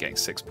hopefully be getting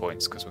 6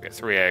 points because we'll get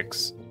 3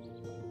 eggs,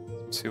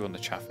 2 on the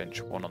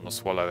chaffinch, 1 on the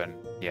swallow. And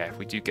yeah, if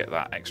we do get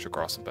that extra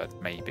grass and bird,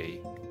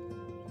 maybe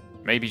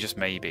just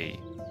maybe,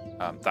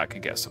 that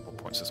can get us some more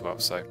points as well.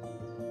 So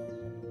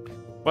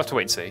we'll have to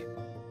wait and see.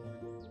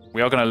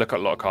 We are going to look at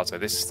a lot of cards though.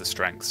 This is the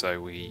strength. So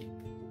we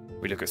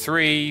look at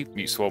 3,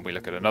 Mute Swarm, we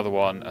look at another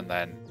one, and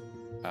then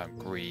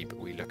Grebe,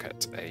 we look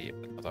at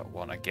another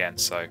one again.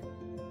 So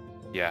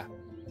yeah,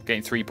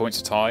 getting 3 points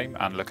a time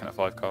and looking at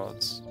 5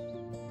 cards.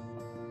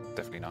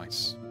 Definitely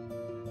nice.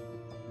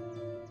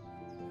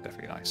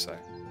 Definitely nice. So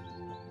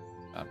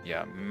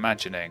yeah,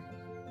 imagining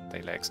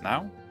they lay eggs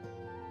now.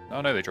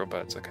 Oh no, they draw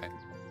birds. Okay,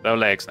 they'll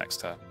lay eggs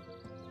next turn.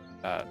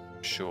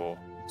 Sure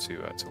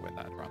to win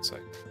that round. So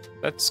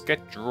let's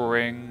get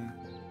drawing.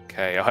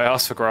 Okay, I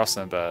asked for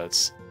grassland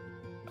birds,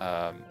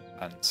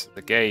 and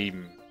the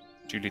game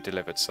duly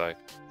delivered. So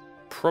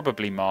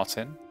probably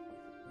Martin,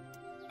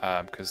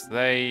 because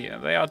they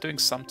are doing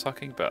some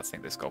tucking, but I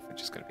think this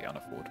goldfinch is going to be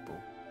unaffordable.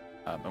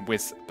 And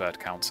with bird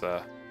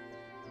counter,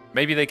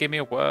 maybe they give me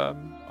a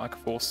worm. I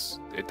could force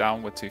it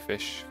down with 2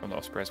 fish from the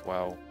Osprey as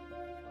well.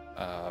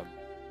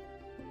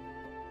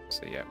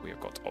 So yeah, we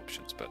have got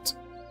options, but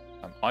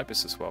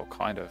Ibis as well,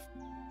 kind of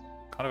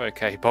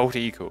okay. Bold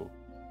Eagle,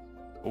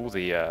 all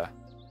the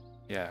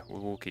yeah,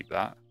 we'll keep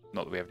that.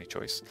 Not that we have any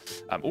choice.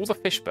 All the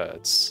fish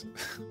birds,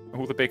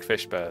 all the big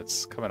fish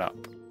birds coming up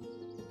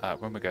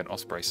when we're going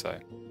Osprey. So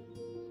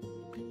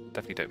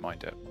definitely don't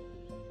mind it.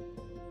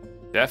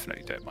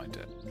 Definitely don't mind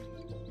it.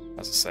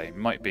 As I say,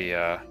 might be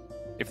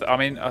if I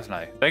mean I don't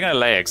know. They're going to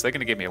lay eggs. They're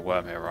going to give me a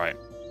worm here, right?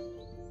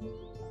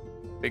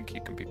 I think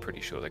you can be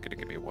pretty sure they're going to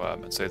give me a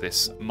worm. And so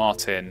this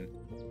Martin,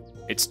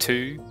 it's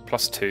 2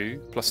 +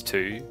 2 +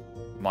 2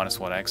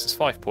 -1 eggs is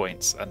 5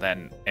 points, and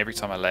then every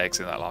time I lay eggs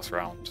in that last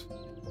round,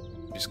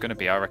 it's going to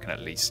be, I reckon, at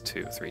least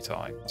 2 or 3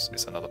 times.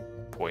 It's another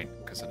point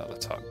because another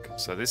tuck.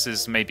 So this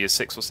is maybe a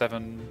 6 or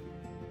 7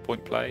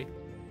 point play,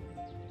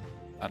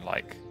 and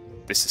like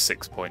this is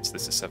 6 points,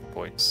 this is 7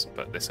 points,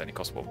 but this only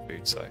costs 1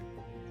 food. So,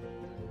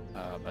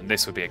 and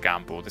this would be a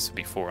gamble. This would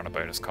be 4 on a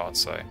bonus card.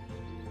 So,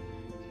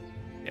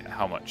 yeah,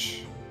 how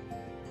much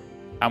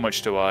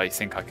do I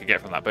think I could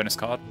get from that bonus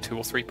card? 2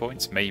 or 3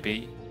 points,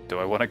 maybe. Do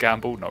I want to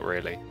gamble? Not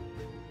really.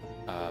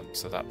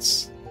 So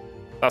that's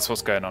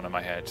what's going on in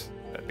my head,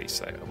 at least.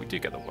 So we do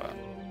get the worm.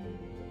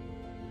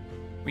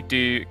 We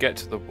do get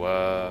to the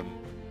worm.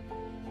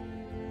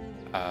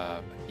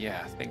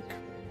 Yeah, I think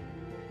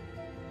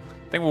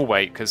we'll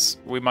wait because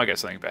we might get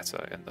something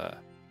better in the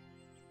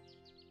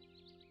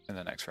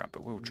next round.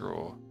 But we'll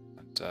draw,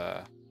 and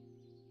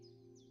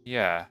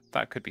yeah,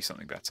 that could be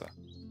something better.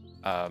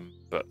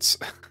 But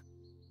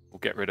we'll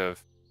get rid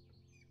of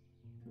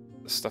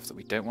the stuff that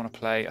we don't want to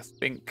play. I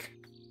think,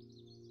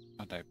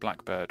 I don't know,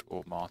 Blackbird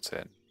or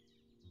Martin.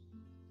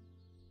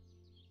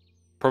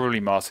 Probably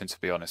Martin, to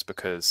be honest,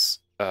 because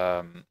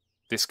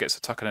this gets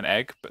a tuck and an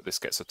egg, but this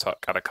gets a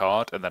tuck and a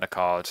card, and then a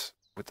card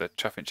with the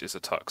chaffinch is a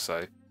tuck.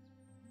 So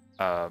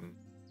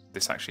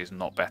this actually is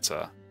not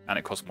better, and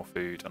it costs more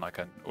food, and I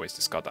can always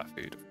discard that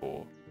food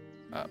for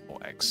more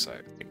eggs. So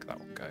I think that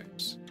one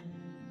goes.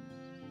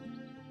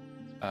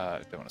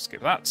 Don't want to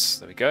skip that.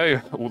 There we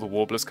go. All the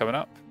warblers coming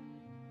up.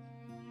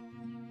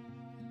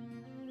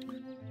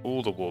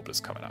 All the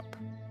warblers coming up.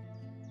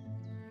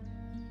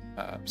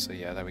 So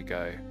yeah, there we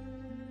go.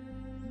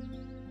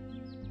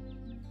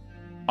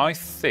 I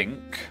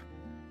think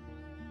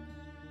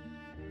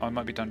I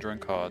might be done drawing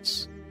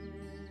cards.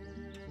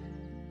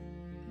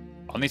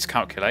 I'll need to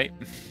calculate,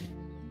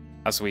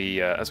 as we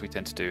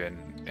tend to do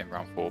in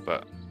round 4.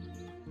 But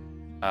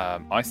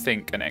I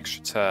think an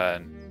extra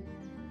turn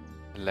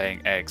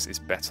laying eggs is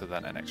better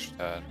than an extra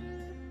turn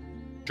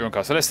drawing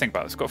cards. So let's think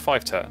about this. I've got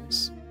 5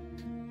 turns.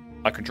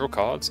 I can draw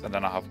cards, and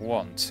then I have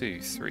 1,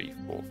 2, 3,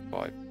 4,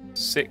 5,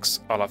 6.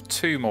 I'll have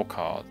 2 more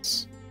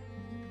cards,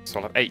 so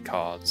I'll have 8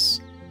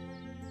 cards.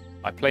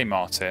 I play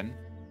Martin.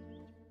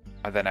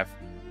 I then have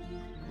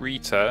 3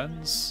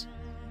 turns.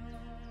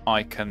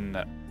 I can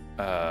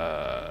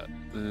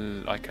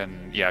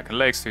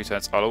lay eggs 3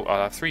 turns. I'll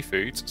have 3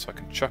 foods, so I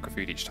can chuck a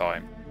food each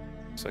time.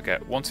 So I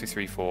get 1, 2,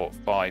 3, 4,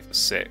 5,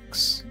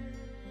 6.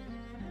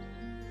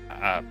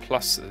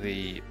 Plus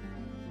the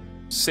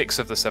 6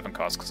 of the 7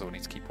 cards, because I'll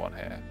need to keep 1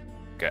 here.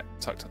 Get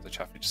tucked up the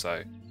chaffinch.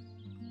 So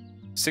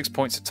 6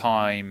 points a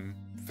time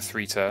for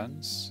 3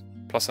 turns,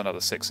 plus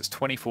another 6 is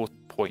 24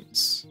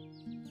 points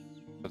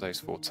for those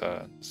 4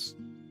 turns.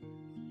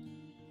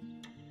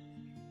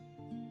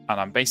 And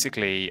I'm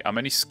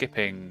only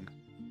skipping,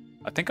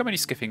 I think I'm only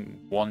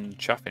skipping 1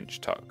 chaffinch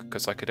tuck,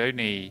 because I could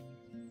only,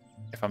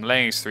 if I'm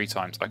laying these 3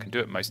 times, I can do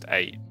at most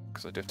 8,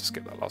 because I do have to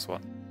skip that last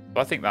one.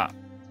 But I think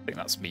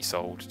that's me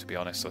sold, to be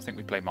honest. So I think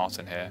we play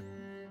Martin here.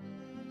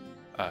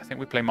 I think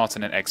we play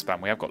Martin and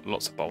Wingspan. We have got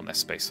lots of bowl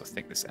nest space, so I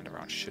think this end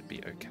around should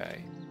be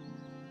okay.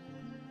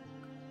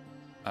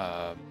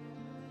 But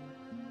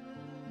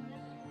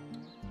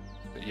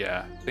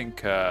yeah, I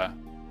think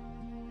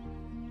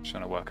I'm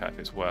trying to work out if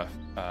it's worth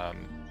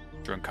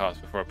drawing cards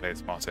before I play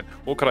this Martin.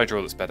 What could I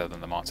draw that's better than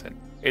the Martin?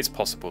 It's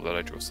possible that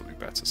I draw something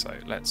better, so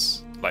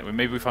let's, like,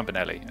 maybe we find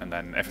Benelli and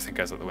then everything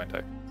goes out the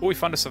window. Or we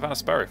find a Savannah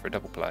Sparrow for a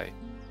double play,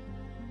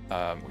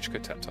 which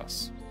could tempt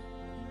us.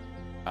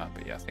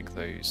 But yeah, I think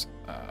those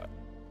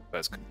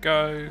birds can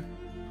go.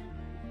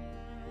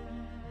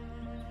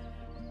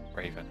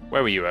 Raven,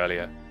 where were you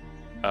earlier?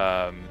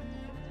 Yeah,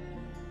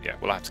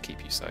 we'll have to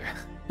keep you, so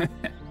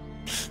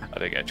I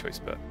don't get a choice,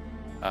 but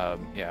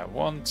yeah,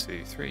 1,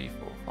 2, 3,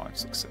 4, 5,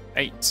 6, 7,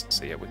 8.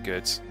 So yeah, we're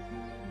good.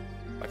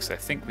 Like I say, I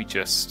think we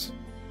just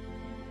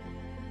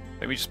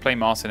play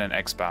Martin and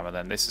Wingspan, and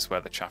then this is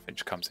where the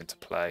chaffinch comes into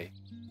play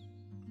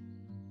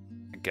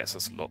and gets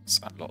us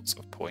lots and lots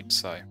of points.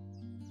 So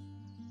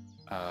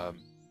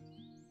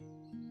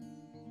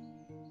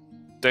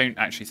don't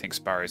actually think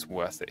Sparrow is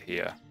worth it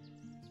here,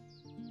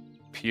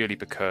 purely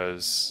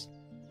because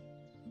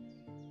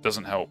it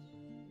doesn't help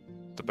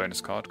the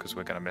bonus card, because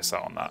we're going to miss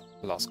out on that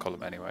last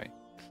column anyway.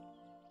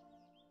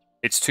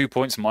 It's 2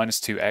 points minus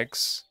 2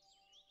 eggs,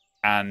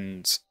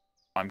 and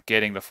I'm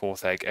getting the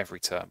 4th egg every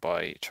turn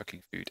by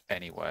chucking food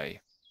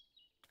anyway.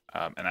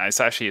 And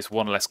it's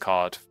 1 less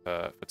card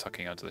for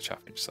tucking under the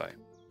chaffinch. So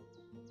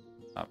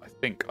I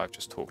think I've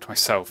just talked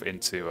myself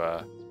into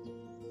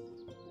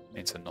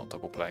not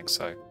double playing.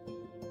 So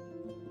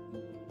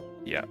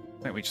yeah,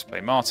 I think we just play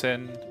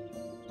Martin.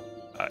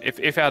 If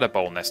it had a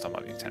bowl nest, I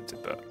might be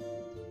tempted, but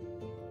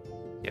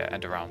yeah,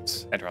 end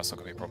around's not going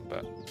to be a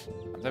problem.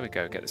 But there we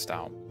go, get this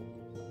down.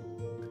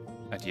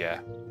 And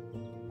yeah,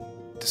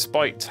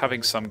 despite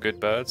having some good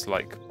birds,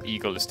 like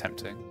Eagle is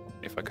tempting,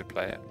 if I could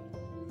play it.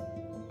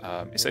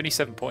 It's only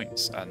 7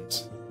 points,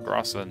 and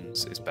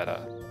Grasslands is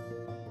better.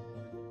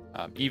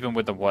 Even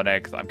with the 1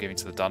 egg that I'm giving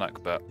to the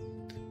Dunnock, but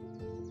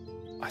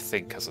I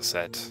think, as I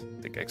said,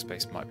 the egg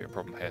space might be a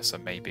problem here, so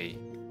maybe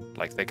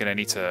Like, they're going to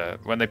need to,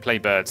 when they play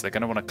birds, they're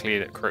going to want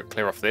to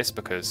clear off this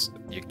because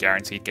you're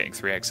guaranteed getting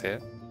 3 eggs here.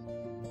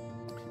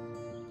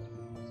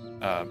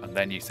 And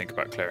then you think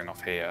about clearing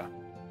off here.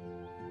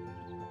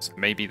 So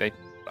maybe they,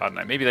 I don't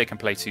know, maybe they can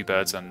play 2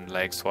 birds and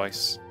lay eggs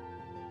twice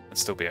and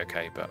still be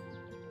okay. But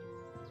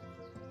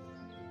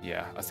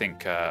yeah, I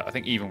think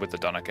even with the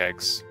Dunnock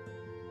eggs,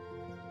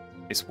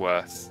 it's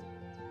worth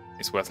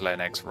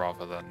laying eggs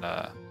rather than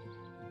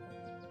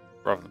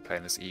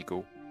playing this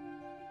eagle.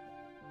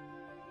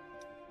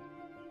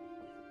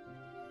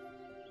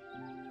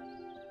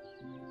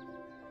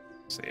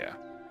 So yeah,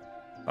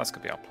 that's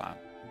going to be our plan.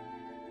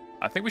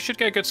 I think we should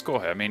get a good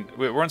score here. I mean,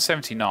 we're on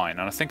 79,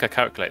 and I think I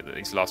calculated that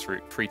these last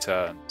 3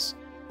 turns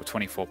were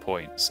 24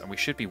 points, and we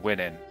should be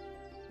winning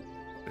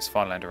this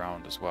final end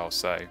around as well.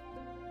 So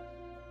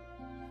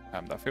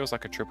that feels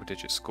like a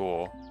triple-digit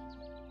score.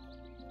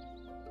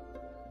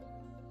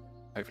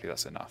 Hopefully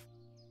that's enough.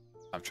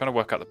 I'm trying to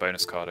work out the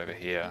bonus card over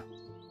here.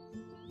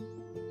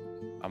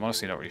 I'm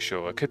honestly not really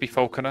sure. It could be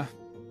Falconer,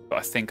 but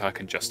I think I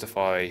can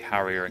justify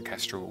Harrier and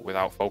Kestrel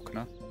without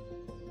Falconer.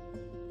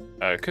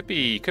 It could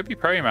be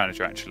Prairie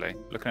Manager, actually.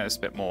 Looking at this a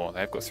bit more,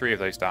 they've got 3 of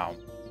those down.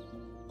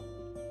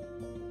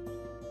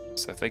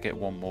 So if they get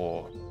 1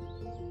 more...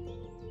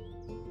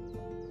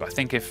 But I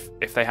think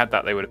if they had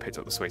that, they would have picked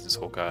up the Swaiton's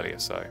Hawk earlier,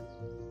 so...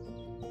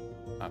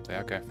 they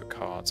are going for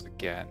cards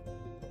again.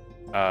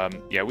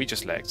 Yeah, we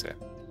just legs it.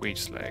 We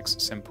just legs.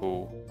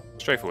 Simple,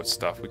 straightforward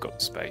stuff. We've got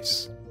the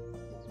space.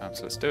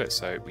 So let's do it.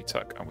 So we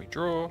tuck and we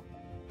draw.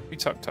 We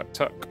tuck, tuck,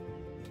 tuck.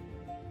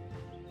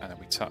 And then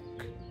we tuck.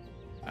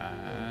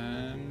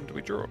 And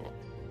we draw.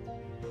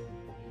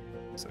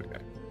 So there we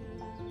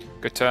go.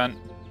 Good turn.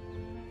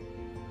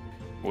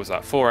 What was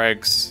that? 4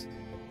 eggs.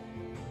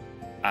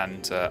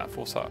 And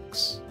 4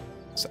 tucks.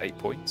 So 8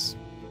 points.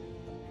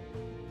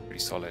 Pretty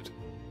solid.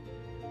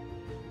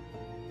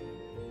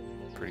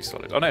 Pretty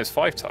solid. Oh no, it's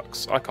 5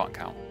 tucks. I can't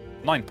count.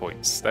 9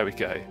 points. There we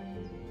go.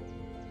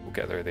 We'll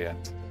get there at the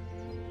end.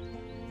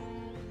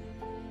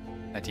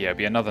 And yeah, it'll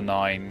be another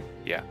 9.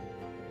 Yeah.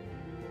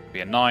 It'll be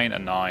a 9, a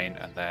 9,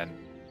 and then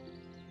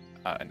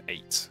an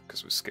 8,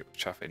 because we'll skip the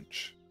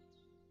Chaffinch.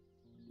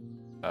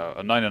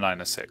 A 9, a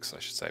 9, a 6, I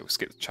should say. We'll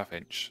skip the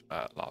Chaffinch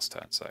last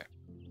turn, so...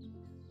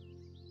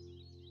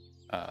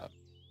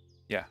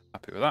 yeah,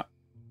 happy with that.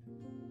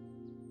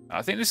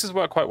 I think this has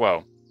worked quite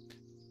well.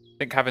 I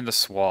think having the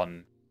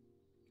Swan...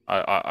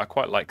 I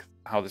quite like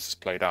how this has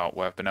played out,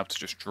 where I've been able to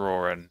just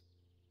draw and...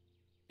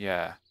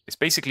 Yeah, it's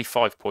basically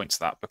 5 points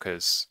that,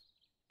 because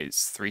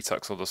it's 3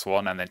 tucks on the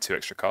Swan and then 2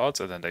 extra cards,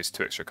 and then those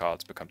 2 extra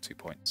cards become 2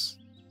 points.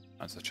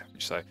 That's the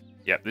challenge. So,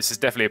 yeah, this is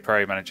definitely a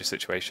Prairie Manager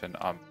situation.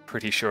 I'm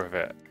pretty sure of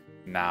it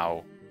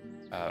now.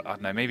 I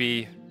don't know,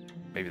 maybe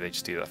they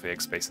just do that for the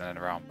egg space and then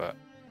around, but...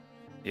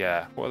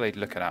 Yeah, what are they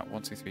looking at?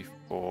 1, 2, 3,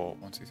 4,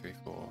 1, 2, 3,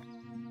 4.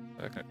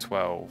 They're looking at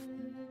 12.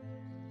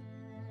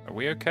 Are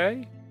we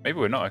okay? Maybe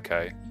we're not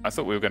okay. I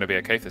thought we were going to be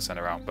okay for this end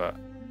around, but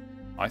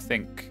I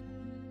think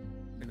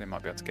they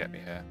might be able to get me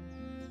here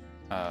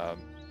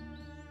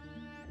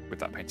with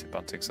that painted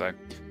bunting. So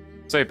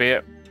be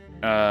it.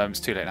 It's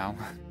too late now.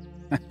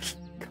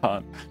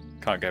 Can't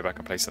go back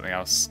and play something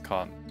else.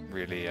 Can't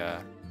really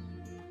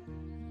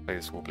play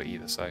this Warbler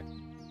either. So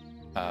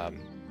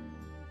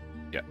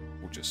yeah,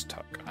 we'll just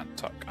tuck and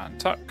tuck and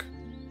tuck,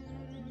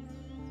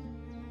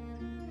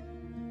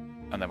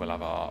 and then we'll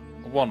have our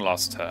 1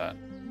 last turn.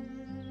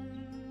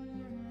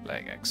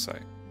 Laying eggs, so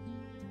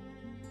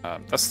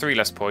that's 3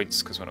 less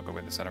points because we're not going to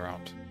win this end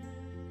around.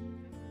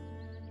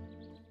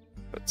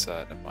 But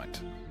never mind.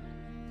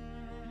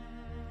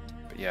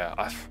 But yeah,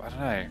 I don't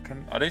know.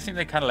 I don't think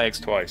they can lay eggs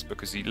twice,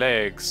 because you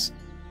lay eggs,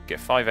 get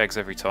 5 eggs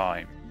every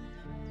time.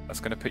 That's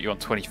going to put you on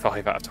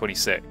 25 out of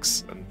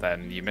 26, and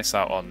then you miss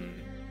out on,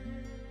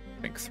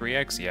 I think, 3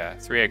 eggs. Yeah,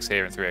 3 eggs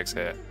here and 3 eggs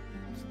here.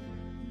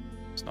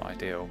 It's not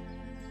ideal.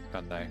 I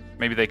don't know.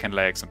 Maybe they can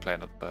lay eggs and play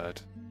another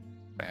bird.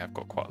 They have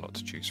got quite a lot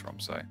to choose from,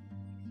 so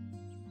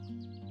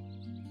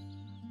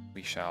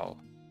we shall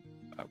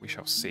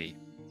see.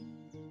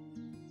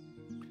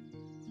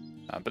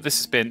 But this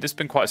has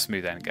been quite a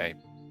smooth end game.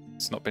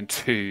 It's not been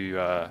too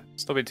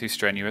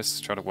strenuous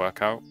trying to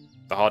work out.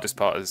 The hardest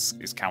part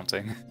is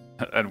counting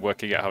and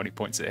working out how many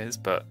points it is.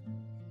 But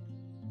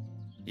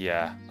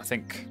yeah, I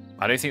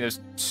don't think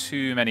there's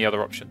too many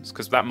other options,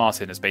 because that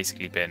Martin has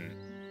basically been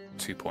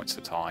 2 points at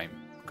a time,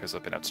 because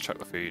I've been able to chuck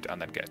the food and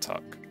then get a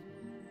tuck.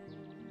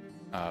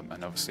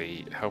 And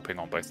obviously helping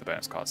on both the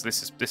bonus cards. This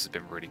has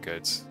been really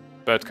good.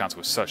 Bird Counter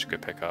was such a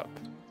good pickup.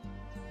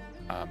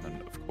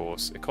 And of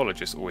course,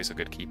 Ecologist always a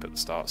good keep at the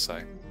start. So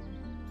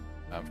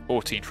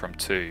 14 from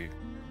 2.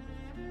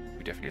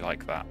 We definitely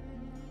like that.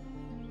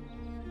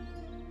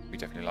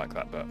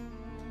 But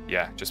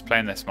yeah, just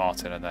playing this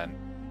Martin and then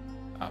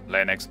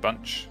laying eggs a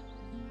bunch.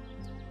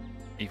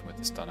 Even with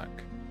this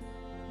Dunnock.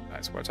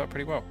 It's worked out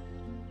pretty well.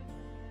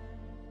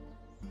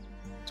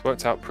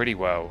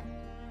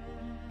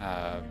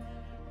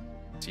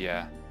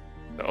 Yeah,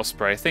 the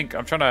Osprey. I think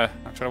I'm trying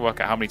to work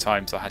out how many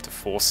times I had to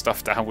force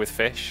stuff down with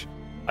fish.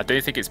 I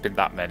don't think it's been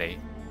that many.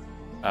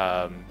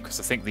 because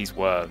I think these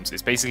worms,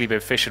 it's basically been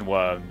fish and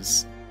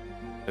worms,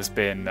 has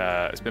been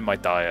my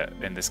diet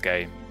in this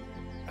game,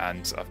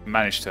 and I've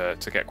managed to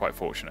get quite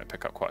fortunate,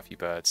 pick up quite a few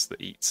birds that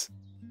eat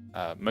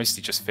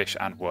mostly just fish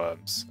and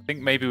worms. I think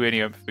maybe we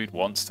only open food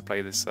once to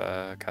play this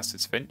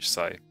Castor's Finch,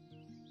 so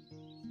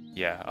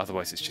yeah,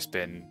 otherwise it's just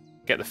been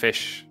get the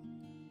fish.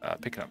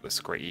 Picking up this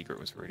great egret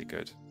was really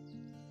good.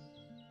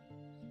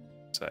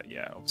 So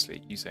yeah,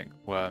 obviously using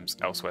worms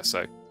elsewhere.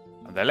 So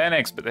and they're laying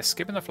eggs, but they're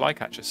skipping the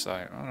flycatcher. So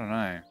I don't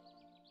know.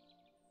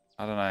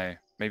 I don't know.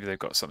 Maybe they've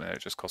got something that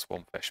just costs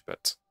one fish,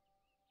 but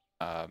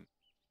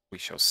we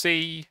shall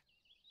see.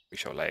 We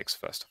shall lay eggs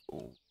first of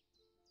all.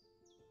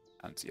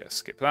 And yeah,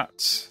 skip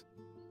that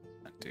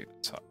and do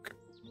the tuck.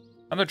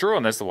 And the draw,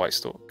 and there's the white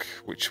stork,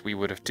 which we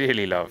would have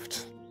dearly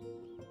loved.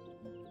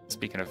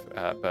 Speaking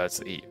of birds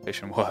that eat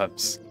fish and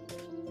worms.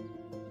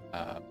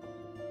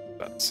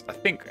 But I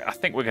think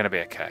we're going to be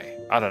okay.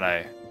 I don't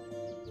know.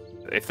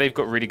 If they've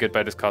got really good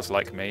bonus cards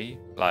like me,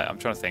 like I'm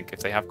trying to think if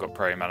they have got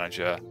Prairie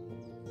Manager,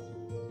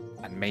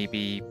 and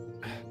maybe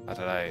I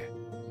don't know,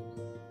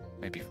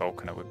 maybe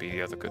Falconer would be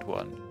the other good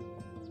one.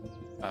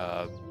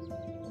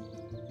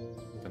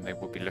 Then they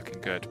would be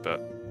looking good,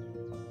 but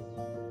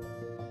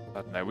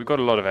I don't know. We've got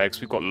a lot of eggs.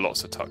 We've got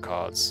lots of tuck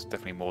cards,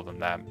 definitely more than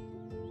them,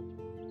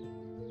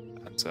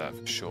 and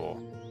for sure,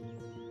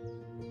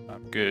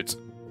 good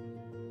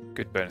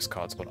bonus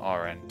cards on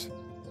our end.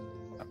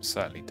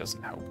 Certainly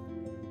doesn't help,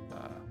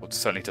 or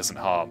certainly doesn't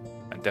harm,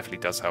 and definitely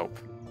does help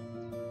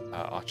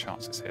our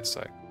chances here.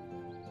 So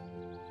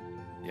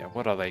yeah,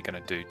 what are they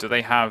going to do? Do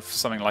they have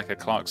something like a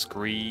Clark's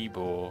Grebe,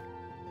 or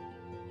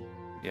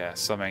yeah,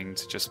 something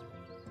to just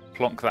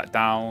plonk that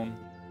down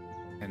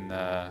in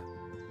the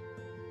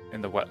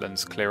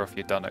wetlands, clear off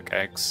your Dunnock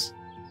eggs,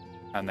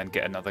 and then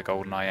get another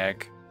Goldeneye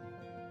egg?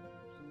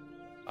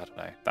 I don't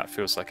know. That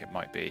feels like it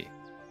might be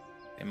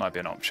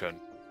an option,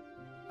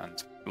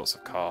 and lots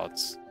of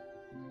cards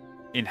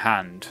in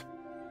hand.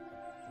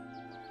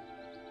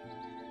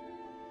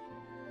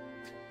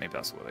 Maybe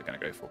that's what they're going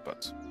to go for,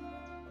 but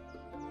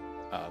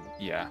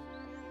yeah.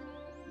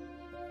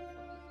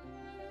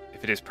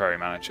 If it is Prairie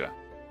Manager,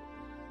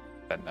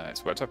 then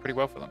it's worked out pretty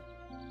well for them.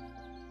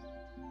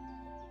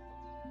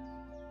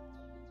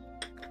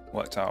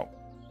 Worked out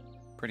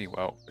pretty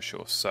well for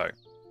sure. So,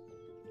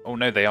 oh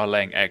no, they are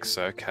laying eggs.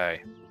 So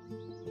okay,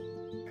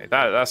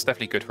 that's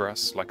definitely good for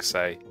us. Like I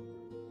say,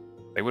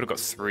 they would have got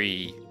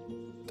 3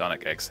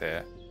 Dunnock eggs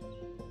here,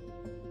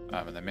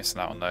 and they're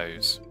missing out on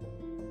those.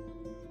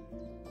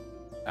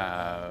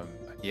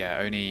 Yeah,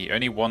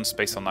 only one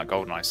space on that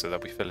Goldeneye, so they'll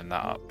be filling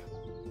that up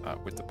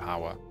with the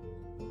power.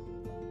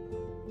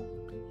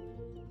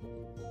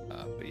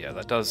 But yeah,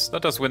 that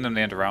does win them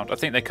the end of round. I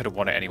think they could have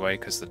won it anyway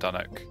because the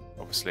Dunnock,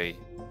 obviously,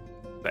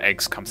 the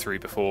eggs come through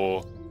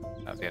before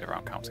the end of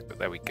round counting. But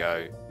there we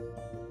go.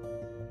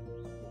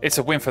 It's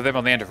a win for them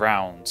on the end of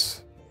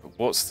round. But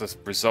what's the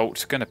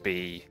result going to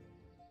be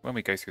when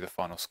we go through the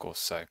final scores?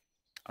 So,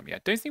 yeah,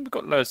 I don't think we've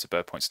got loads of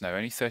bird points. No,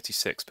 only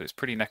 36, but it's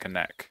pretty neck and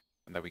neck.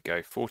 And there we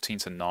go,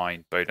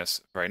 14-9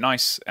 bonus, very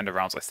nice. End of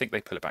rounds, I think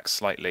they pull it back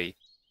slightly.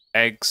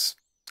 Eggs,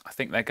 I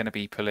think they're going to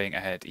be pulling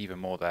ahead even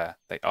more there.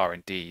 They are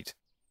indeed.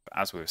 But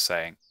as we were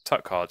saying,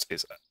 tuck cards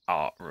is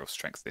our real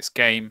strength this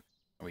game.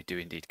 And we do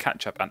indeed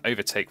catch up and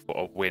overtake for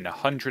a win,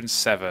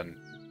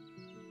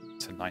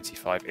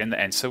 107-95 in the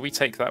end. So we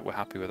take that, we're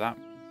happy with that.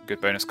 Good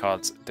bonus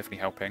cards, definitely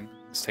helping.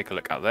 Let's take a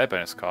look at their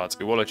bonus cards.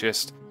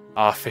 Uologist,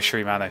 our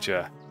Fishery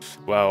Manager.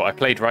 Well, I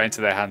played right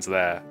into their hands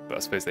there, but I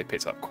suppose they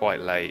picked up quite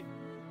late.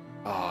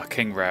 Ah,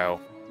 King Rail.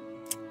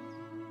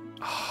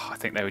 I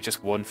think they were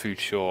just 1 food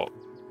short.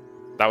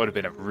 That would have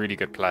been a really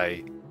good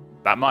play.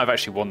 That might have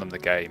actually won them the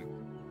game,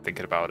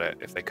 thinking about it,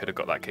 if they could have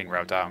got that King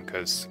Rail down,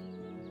 because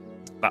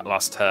that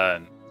last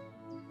turn,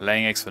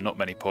 laying eggs for not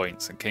many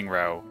points, and King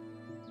Rail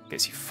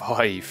gets you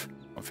 5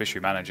 on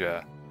Fishery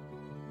Manager,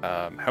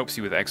 helps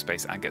you with egg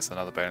space and gets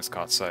another bonus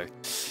card. So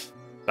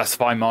that's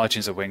fine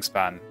margins of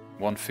Wingspan.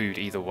 1 food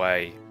either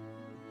way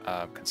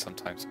can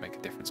sometimes make a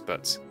difference,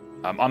 but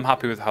I'm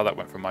happy with how that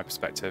went from my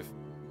perspective.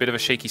 Bit of a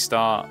shaky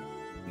start.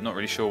 Not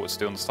really sure what to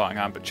do on the starting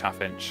hand, but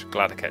Chaffinch,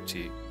 glad I kept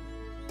you.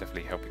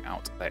 Definitely helping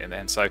out there in the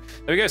end. So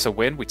there we go. It's a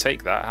win. We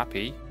take that.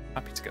 Happy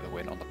to get the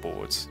win on the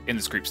boards in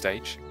this group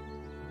stage.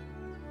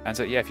 And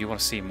yeah, if you want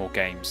to see more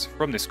games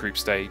from this group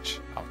stage,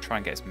 I'll try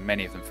and get as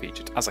many of them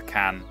featured as I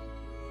can.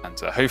 And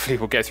hopefully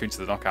we'll get through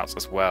into the knockouts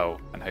as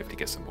well, and hopefully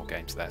get some more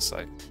games there.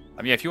 So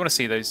yeah, if you want to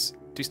see those,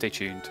 do stay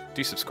tuned,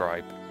 do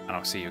subscribe, and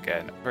I'll see you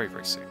again very,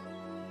 very soon.